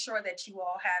I'll make sure that you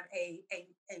all have a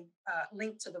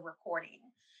link to the recording.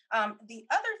 The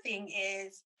other thing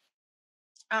is,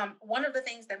 one of the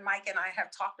things that Mike and I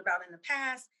have talked about in the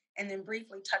past and then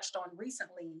briefly touched on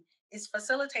recently is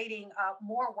facilitating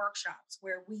more workshops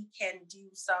where we can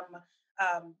do some,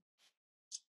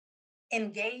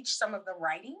 engage some of the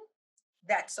writing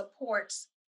that supports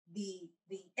the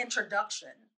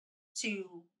introduction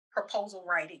to proposal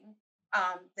writing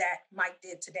that Mike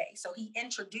did today. So he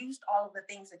introduced all of the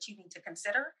things that you need to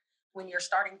consider when you're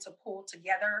starting to pull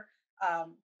together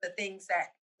the things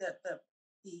that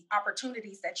the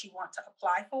opportunities that you want to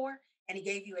apply for. And he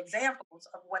gave you examples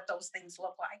of what those things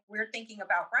look like. We're thinking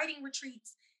about writing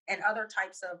retreats and other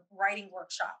types of writing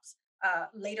workshops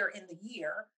later in the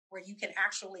year where you can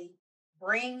actually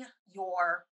bring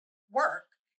your work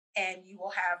and you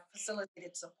will have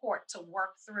facilitated support to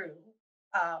work through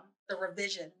the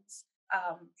revisions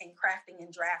and crafting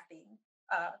and drafting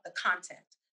the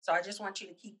content. So I just want you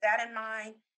to keep that in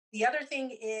mind. The other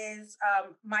thing is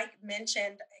Mike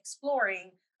mentioned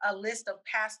exploring a list of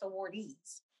past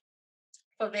awardees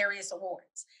for various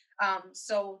awards.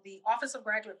 So the Office of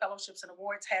Graduate Fellowships and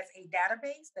Awards has a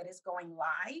database that is going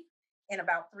live in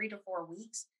about 3 to 4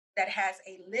 weeks that has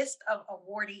a list of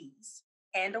awardees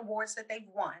and awards that they've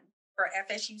won for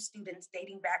FSU students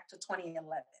dating back to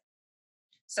 2011.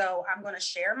 So I'm going to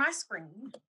share my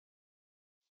screen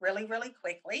really, really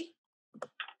quickly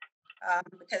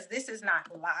because this is not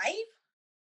live.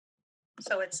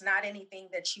 So it's not anything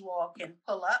that you all can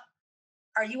pull up.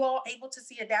 Are you all able to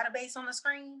see a database on the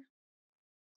screen?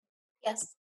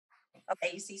 Yes.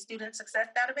 Okay, you see Student Success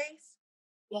Database?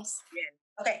 Yes.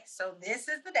 Okay, so this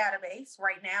is the database.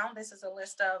 Right now, this is a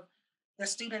list of the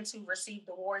students who received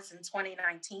awards in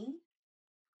 2019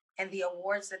 and the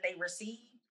awards that they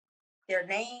received, their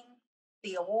name,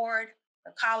 the award,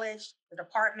 the college, the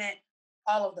department,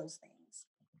 all of those things.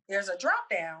 There's a drop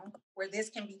down where this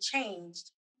can be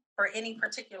changed for any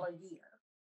particular year.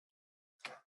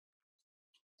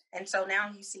 And so now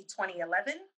you see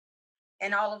 2011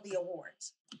 and all of the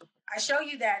awards. I show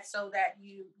you that so that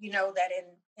you know that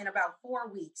in about 4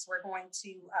 weeks, we're going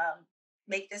to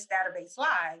make this database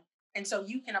live. And so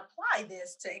you can apply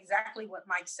this to exactly what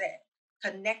Mike said,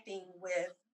 connecting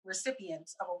with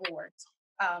recipients of awards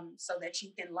so that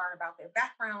you can learn about their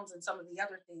backgrounds and some of the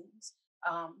other things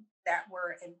that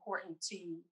were important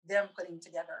to them putting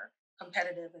together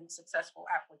competitive and successful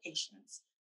applications.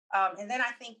 And then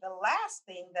I think the last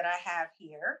thing that I have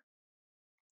here,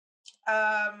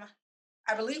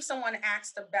 I believe someone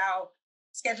asked about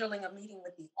scheduling a meeting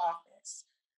with the office.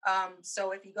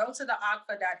 So if you go to the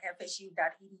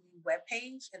ogfa.fsu.edu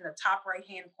webpage, in the top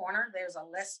right-hand corner, there's a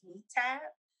Let's Meet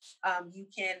tab. You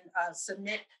can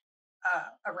submit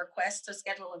a request to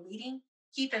schedule a meeting.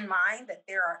 Keep in mind that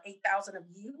there are 8,000 of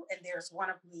you and there's one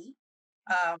of me.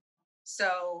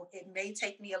 So it may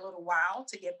take me a little while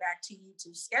to get back to you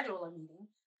to schedule a meeting,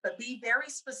 but be very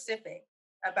specific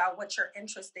about what your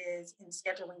interest is in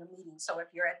scheduling a meeting. So if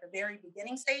you're at the very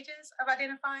beginning stages of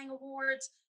identifying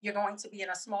awards, you're going to be in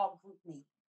a small group meeting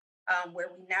where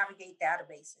we navigate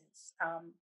databases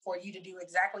for you to do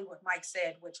exactly what Mike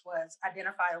said, which was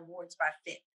identify awards by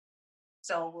fit.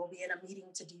 So we'll be in a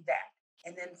meeting to do that.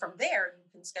 And then from there, you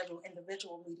can schedule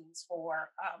individual meetings for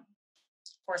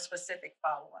specific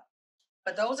follow-up.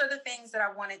 But those are the things that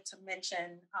I wanted to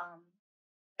mention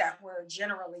that were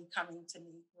generally coming to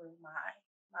me through my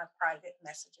private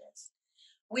messages.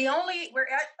 We're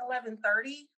at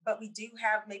 11:30, but we do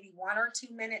have maybe 1 or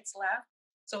 2 minutes left.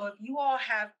 So if you all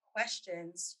have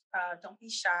questions, don't be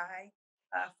shy.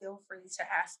 Feel free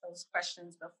to ask those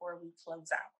questions before we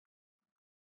close out.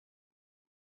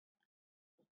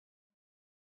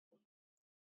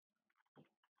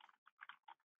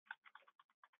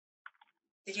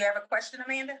 Did you have a question,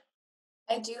 Amanda?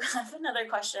 I do have another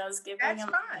question. I was giving That's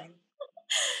fine.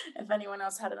 If anyone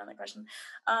else had another question.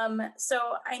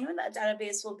 So I know that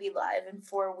database will be live in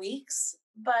 4 weeks,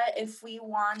 but if we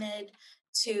wanted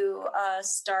to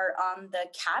start on the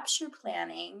capture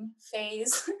planning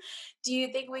phase, do you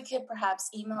think we could perhaps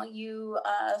email you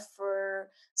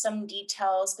for some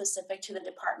details specific to the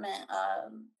department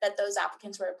that those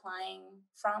applicants were applying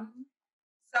from?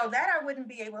 So that I wouldn't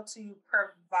be able to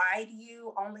provide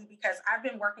you only because I've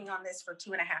been working on this for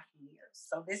 2.5 years.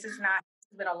 So this is not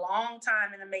It's been a long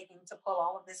time in the making to pull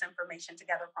all of this information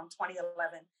together from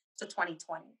 2011 to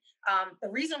 2020.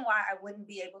 The reason why I wouldn't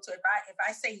be able to, if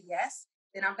I say yes,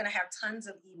 then I'm going to have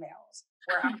tons of emails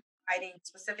where I'm providing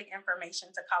specific information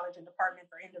to college and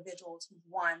department for individuals who've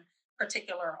won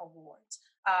particular awards.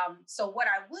 So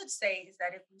what I would say is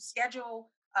that if you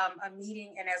schedule a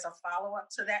meeting, and as a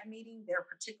follow-up to that meeting, there are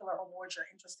particular awards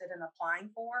you're interested in applying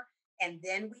for, and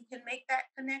then we can make that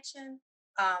connection.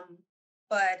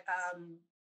 But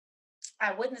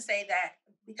I wouldn't say that,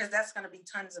 because that's going to be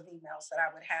tons of emails that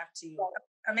I would have to.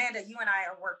 Amanda, you and I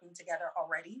are working together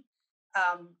already.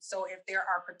 So if there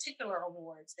are particular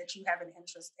awards that you have an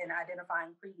interest in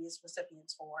identifying previous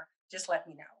recipients for, just let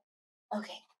me know.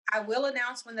 Okay. I will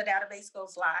announce when the database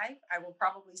goes live. I will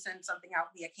probably send something out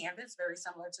via Canvas, very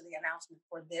similar to the announcement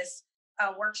for this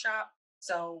workshop.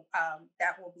 So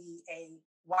that will be a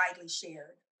widely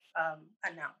shared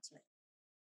announcement.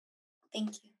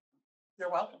 Thank you.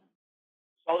 You're welcome.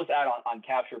 So I'll just add on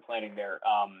capture planning there.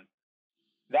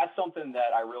 That's something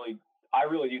that I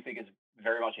really do think is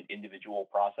very much an individual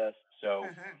process. So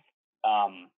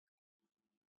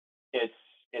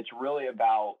it's really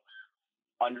about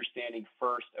understanding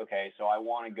first, okay, so I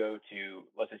want to go to,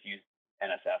 let's just use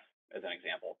NSF as an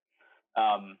example.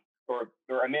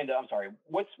 Or Amanda, I'm sorry,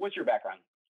 what's your background?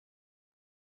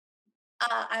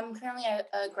 I'm currently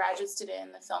a graduate student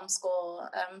in the film school.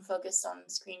 I'm focused on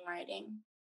screenwriting.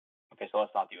 Okay, so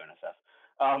let's not do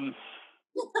NSF.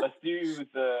 Let's do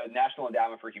the National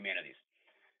Endowment for Humanities.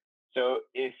 So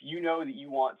if you know that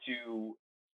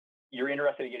you're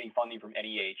interested in getting funding from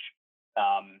NEH,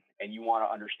 and you want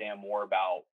to understand more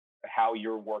about how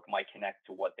your work might connect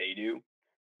to what they do,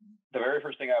 the very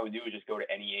first thing I would do is just go to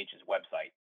NEH's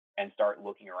website and start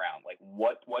looking around. Like,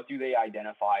 what do they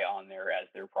identify on there as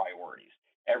their priorities?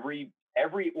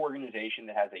 Every organization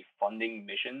that has a funding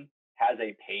mission has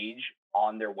a page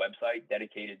on their website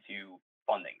dedicated to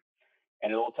funding.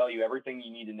 And it'll tell you everything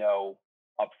you need to know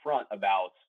up front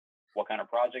about what kind of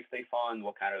projects they fund,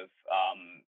 what kind of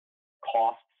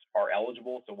costs are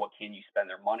eligible. So what can you spend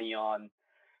their money on?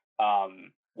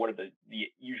 What are the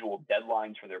usual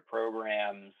deadlines for their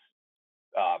programs,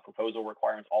 proposal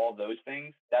requirements, all of those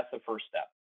things. That's the first step.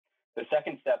 The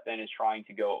second step then is trying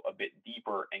to go a bit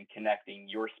deeper and connecting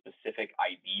your specific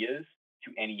ideas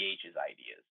to NEH's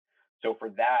ideas. So for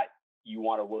that, you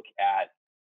want to look at,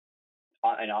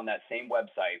 and on that same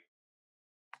website,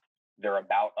 their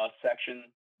About Us section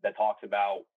that talks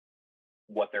about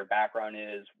what their background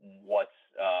is, what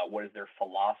is their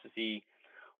philosophy,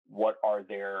 what are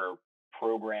their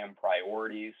program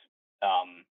priorities.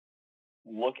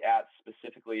 Look at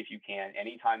specifically, if you can,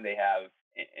 anytime they have,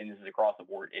 and this is across the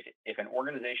board, if an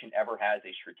organization ever has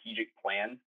a strategic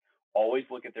plan, always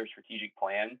look at their strategic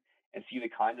plan and see the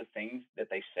kinds of things that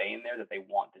they say in there that they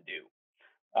want to do.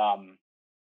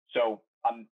 So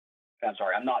I'm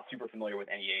sorry, I'm not super familiar with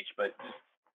NEH, but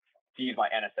just to use my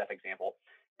NSF example,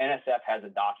 NSF has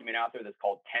a document out there that's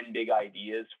called 10 Big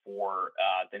Ideas for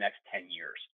the next 10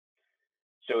 years.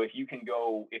 So if you can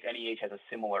go, if NEH has a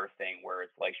similar thing where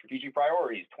it's like strategic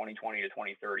priorities 2020 to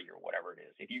 2030 or whatever it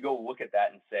is, if you go look at that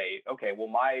and say, okay, well,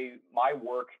 my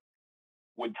work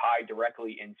would tie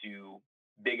directly into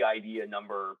big idea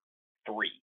number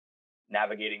 3,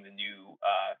 navigating the new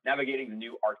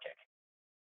Arctic.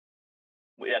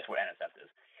 That's what NSF is.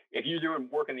 If you're doing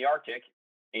work in the Arctic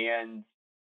and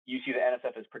you see that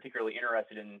NSF is particularly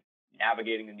interested in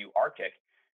navigating the new Arctic,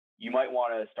 you might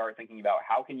want to start thinking about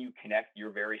how can you connect your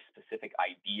very specific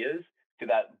ideas to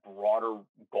that broader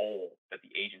goal that the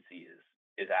agency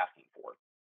is asking for.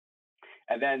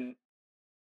 And then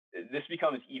this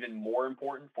becomes even more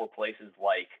important for places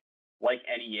like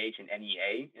NEH and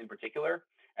NEA in particular,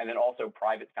 and then also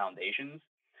private foundations,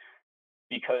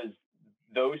 because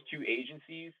those two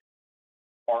agencies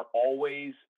are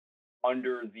always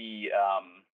under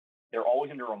they're always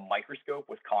under a microscope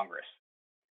with Congress.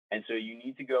 And so you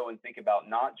need to go and think about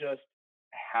not just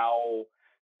how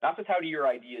do your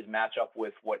ideas match up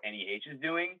with what NEH is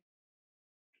doing,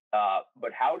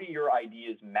 but how do your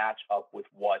ideas match up with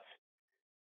what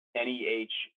NEH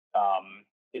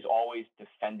is always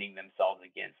defending themselves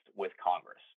against with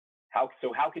Congress?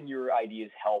 How can your ideas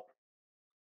help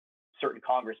certain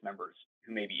Congress members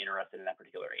who may be interested in that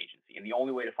particular agency? And the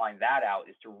only way to find that out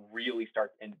is to really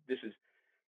start, and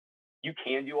you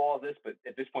can do all of this, but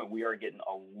at this point we are getting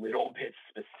a little bit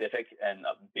specific and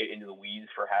a bit into the weeds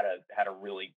for how to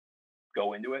really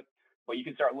go into it. But you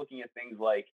can start looking at things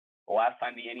like the last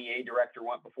time the NEA director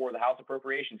went before the House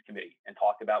Appropriations Committee and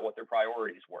talked about what their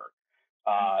priorities were.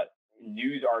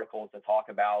 News articles that talk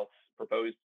about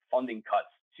proposed funding cuts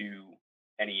to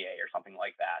NEA or something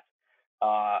like that.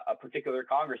 a particular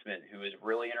congressman who is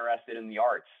really interested in the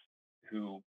arts,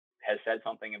 who has said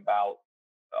something about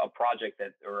a project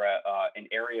that or an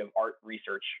area of art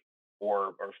research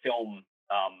or film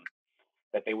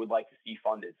that they would like to see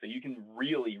funded. So you can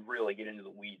really, really get into the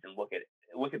weeds and look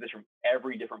at this from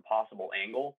every different possible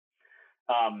angle.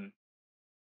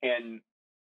 And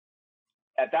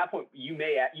at that point, you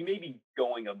may be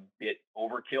going a bit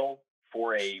overkill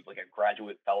for a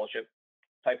graduate fellowship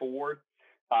type award,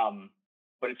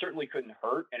 but it certainly couldn't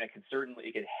hurt, and it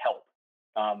could help.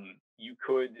 You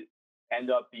could end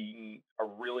up being a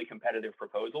really competitive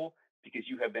proposal because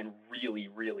you have been really,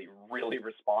 really, really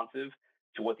responsive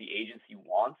to what the agency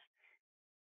wants,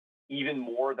 even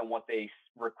more than what they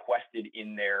requested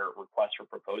in their request for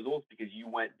proposals, because you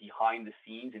went behind the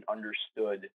scenes and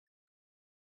understood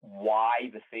why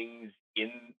the things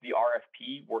in the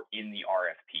RFP were in the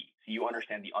RFP. So you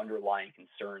understand the underlying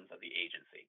concerns of the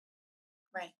agency.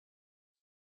 Right.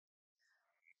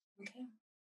 Okay.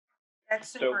 That's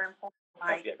super important,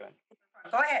 Mike. Yeah, go ahead.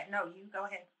 Go ahead. No, you go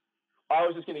ahead. I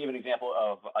was just going to give an example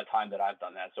of a time that I've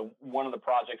done that. So one of the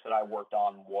projects that I worked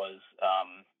on was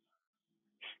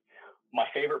my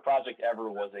favorite project ever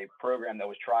was a program that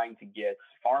was trying to get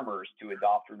farmers to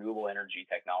adopt renewable energy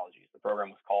technologies. The program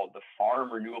was called the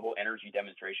Farm Renewable Energy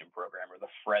Demonstration Program, or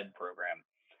the FRED program.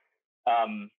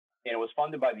 And it was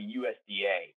funded by the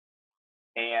USDA.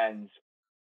 And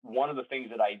one of the things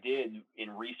that I did in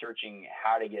researching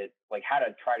how to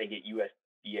try to get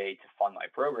USDA to fund my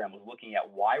program was looking at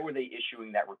why were they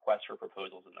issuing that request for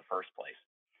proposals in the first place.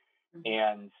 Mm-hmm.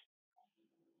 And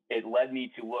it led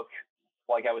me to look,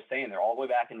 like I was saying, they're all the way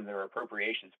back into their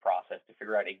appropriations process to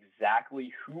figure out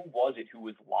exactly who was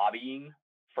lobbying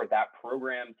for that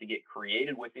program to get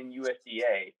created within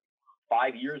USDA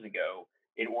 5 years ago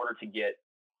in order to get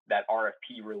that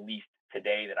RFP released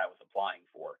today that I was applying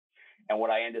for. And what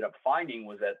I ended up finding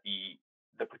was that the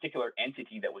particular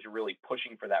entity that was really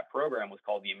pushing for that program was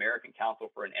called the American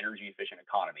Council for an Energy Efficient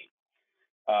Economy,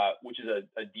 which is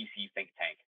a DC think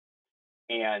tank.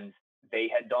 And they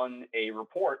had done a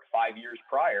report 5 years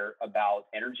prior about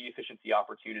energy efficiency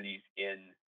opportunities in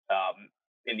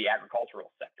the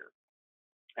agricultural sector.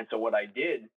 And so what I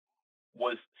did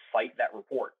was cite that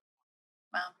report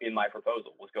in my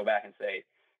proposal, was go back and say,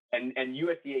 and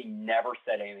USDA never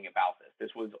said anything about this.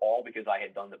 This was all because I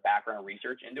had done the background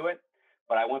research into it.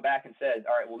 But I went back and said,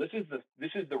 all right, well, this is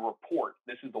the report.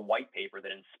 This is the white paper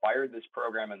that inspired this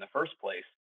program in the first place.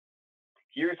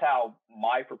 Here's how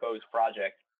my proposed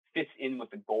project fits in with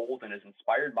the goals and is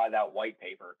inspired by that white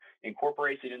paper,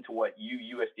 incorporates it into what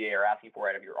you, USDA, are asking for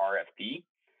out of your RFP.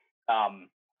 And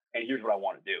here's what I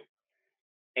want to do.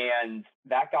 And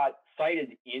that got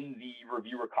cited in the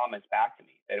reviewer comments back to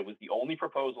me, that it was the only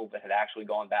proposal that had actually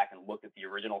gone back and looked at the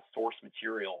original source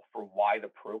material for why the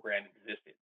program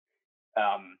existed.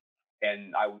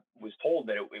 And I was told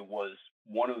that it was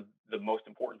one of the most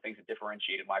important things that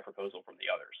differentiated my proposal from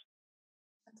the others.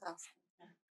 That's awesome.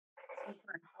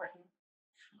 Super important.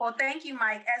 Well, thank you,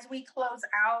 Mike. As we close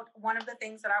out, one of the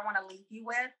things that I want to leave you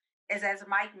with is, as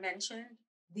Mike mentioned,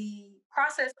 the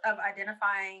process of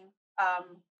identifying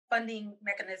funding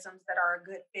mechanisms that are a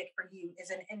good fit for you is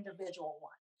an individual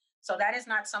one. So that is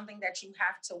not something that you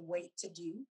have to wait to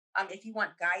do. If you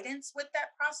want guidance with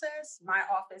that process, my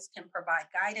office can provide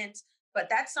guidance, but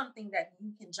that's something that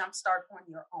you can jumpstart on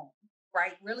your own,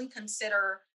 right? Really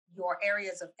consider your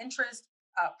areas of interest,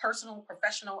 personal,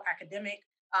 professional, academic,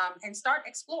 and start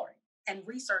exploring and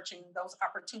researching those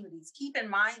opportunities. Keep in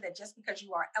mind that just because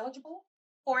you are eligible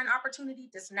for an opportunity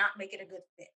does not make it a good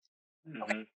fit. Mm-hmm.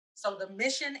 Okay. So the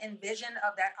mission and vision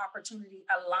of that opportunity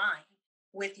align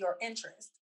with your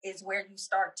interest is where you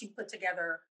start to put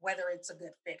together whether it's a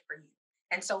good fit for you.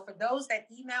 And so for those that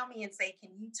email me and say, can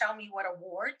you tell me what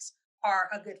awards are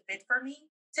a good fit for me?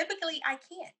 Typically, I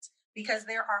can't, because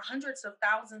there are hundreds of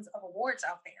thousands of awards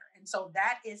out there. And so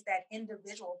that is that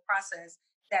individual process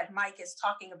that Mike is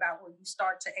talking about, where you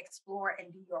start to explore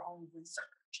and do your own research.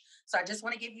 So I just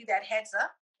want to give you that heads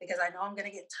up, because I know I'm going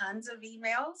to get tons of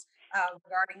emails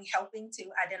regarding helping to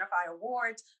identify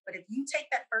awards. But if you take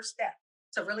that first step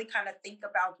to really kind of think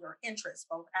about your interests,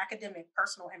 both academic,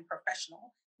 personal, and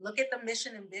professional, look at the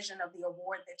mission and vision of the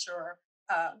award that you're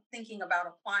thinking about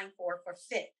applying for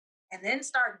fit, and then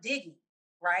start digging,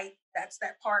 right? That's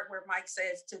that part where Mike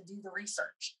says to do the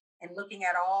research and looking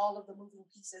at all of the moving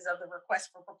pieces of the request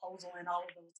for proposal and all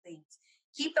of those things.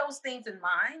 Keep those things in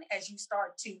mind as you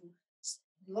start to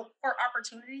look for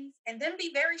opportunities, and then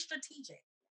be very strategic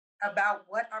about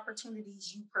what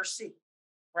opportunities you pursue,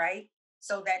 right?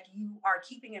 So that you are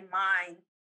keeping in mind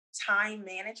time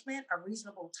management, a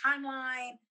reasonable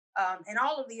timeline, and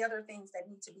all of the other things that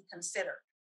need to be considered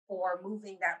for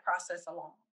moving that process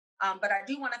along. But I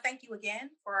do want to thank you again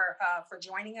for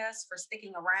joining us, for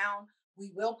sticking around.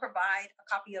 We will provide a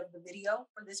copy of the video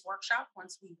for this workshop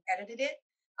once we've edited it.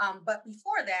 But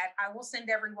before that, I will send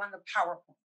everyone the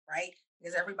PowerPoint, right?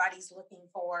 Because everybody's looking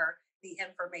for the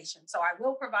information. So I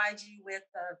will provide you with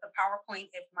the PowerPoint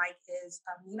if Mike is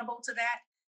amenable to that.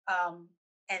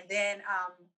 And then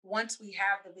once we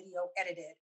have the video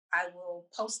edited, I will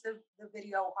post the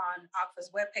video on ACFA's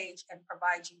webpage and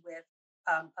provide you with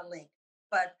a link.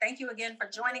 But thank you again for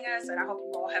joining us, and I hope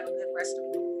you all have a good rest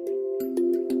of the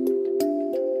week.